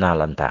dirinya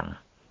senang lantang.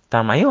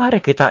 Tak mayuah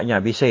hari kita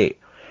nya bisik.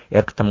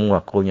 Ya ketemu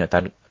aku nya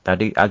tadi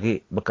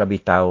agi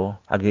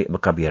bekabitau. Agi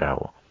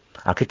bekabirau.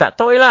 Kita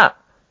tahu lah.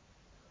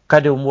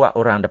 Kada membuat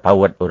orang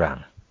dapawat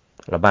orang.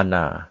 Laban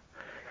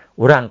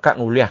orang kak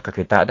nguliah ke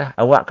kita dah.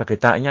 Awak ke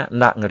kita nya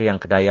nak ngeriang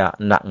kedaya.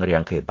 Nak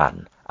ngeriang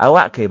keban.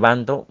 Awak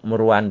keban tu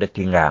meruan de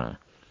tinggang.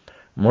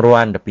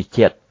 Meruan de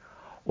picit.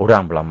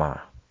 Orang belama.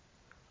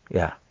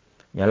 Ya.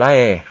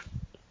 Nyalai.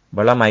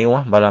 Bala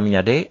mayuah. Bala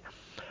menyadi.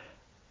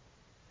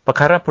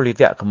 Perkara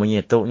politik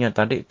kemunyi tu nya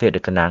tadi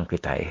tidak dikenang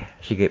kita.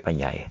 Sikit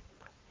panjai.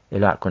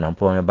 Ialah aku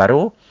nampak yang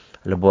baru.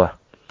 Lebuh.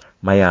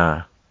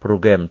 Maya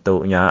program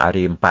tu nya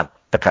hari 4.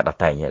 Dekat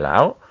datanya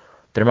lah.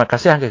 Terima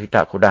kasih yang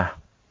kita aku dah.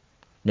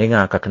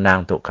 Dengar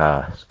kekenang tu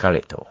ke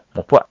sekali tu.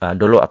 Mupuak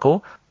dulu aku.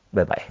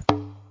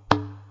 Bye-bye.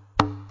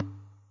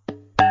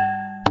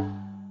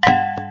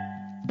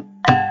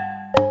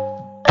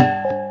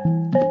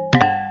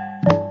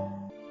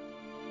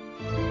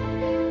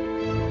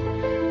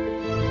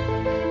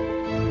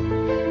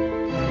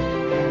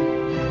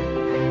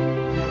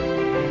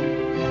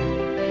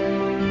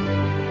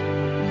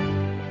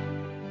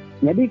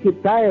 Jadi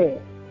kita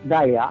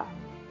Dayak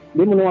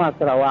di menua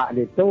Sarawak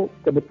itu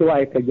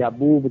kebetuai ke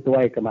Jabu,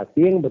 betuai ke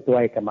Masing,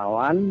 betuai ke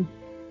Mawan.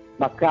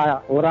 Maka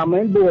orang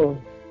main bul.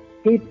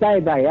 Kita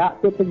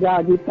Dayak tu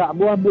tegal juta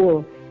buah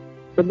bul.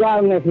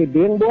 Tegal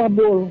ngehiding buah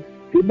bul.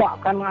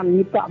 Tibak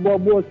kanan juta buah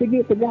bul.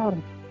 Sigi tegar.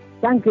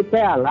 Kan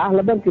kita lah,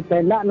 leban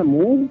kita nak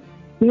nemu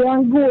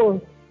tiang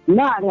gul.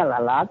 Nak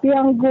ngalala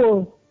tiang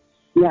gul.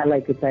 Nyalai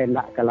kita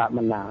nak kelak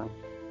menang.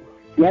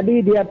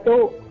 Jadi dia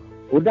tu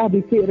udah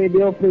bisik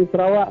Radio Free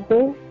Sarawak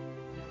tu.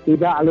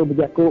 Tidak lalu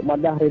berjakuk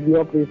madah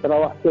Radio Free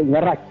Sarawak tu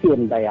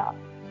ngeracun Dayak.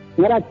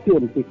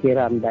 Ngeracun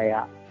fikiran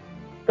Dayak.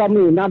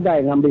 Kami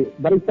nadai ngambil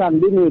barisan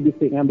bini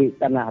bisik ngambil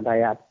tanah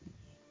rakyat.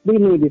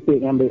 Bini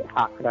bisik ngambil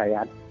hak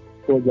rakyat.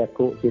 Ku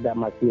jakuk tidak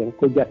Masing,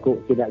 ku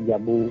jakuk tidak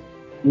Jabu.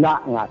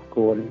 Nak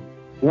ngakun.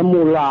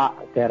 Ngemula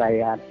ke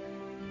rakyat.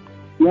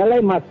 Nyalai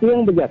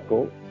Masing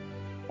berjakuk.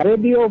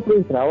 Radio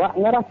Free Sarawak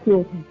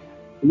ngeracun.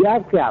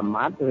 Ya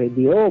kiamat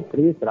Radio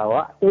Free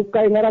Sarawak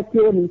tukai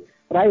ngeracun.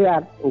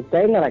 rakyat,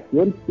 ukai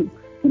ngeracun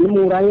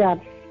nemu rakyat.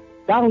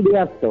 Kang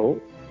dia tu,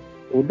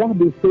 udah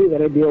bisi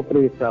radio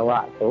Peri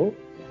Sarawak tu,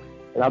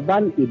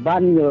 laban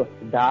iban nyo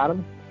sedar,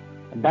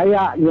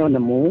 daya nyo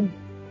nemu,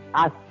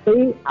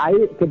 asli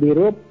air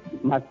kedirup,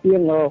 masih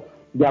ngo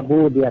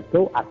jabu dia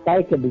tu,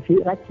 asai ke bisi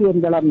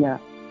racun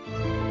dalamnya.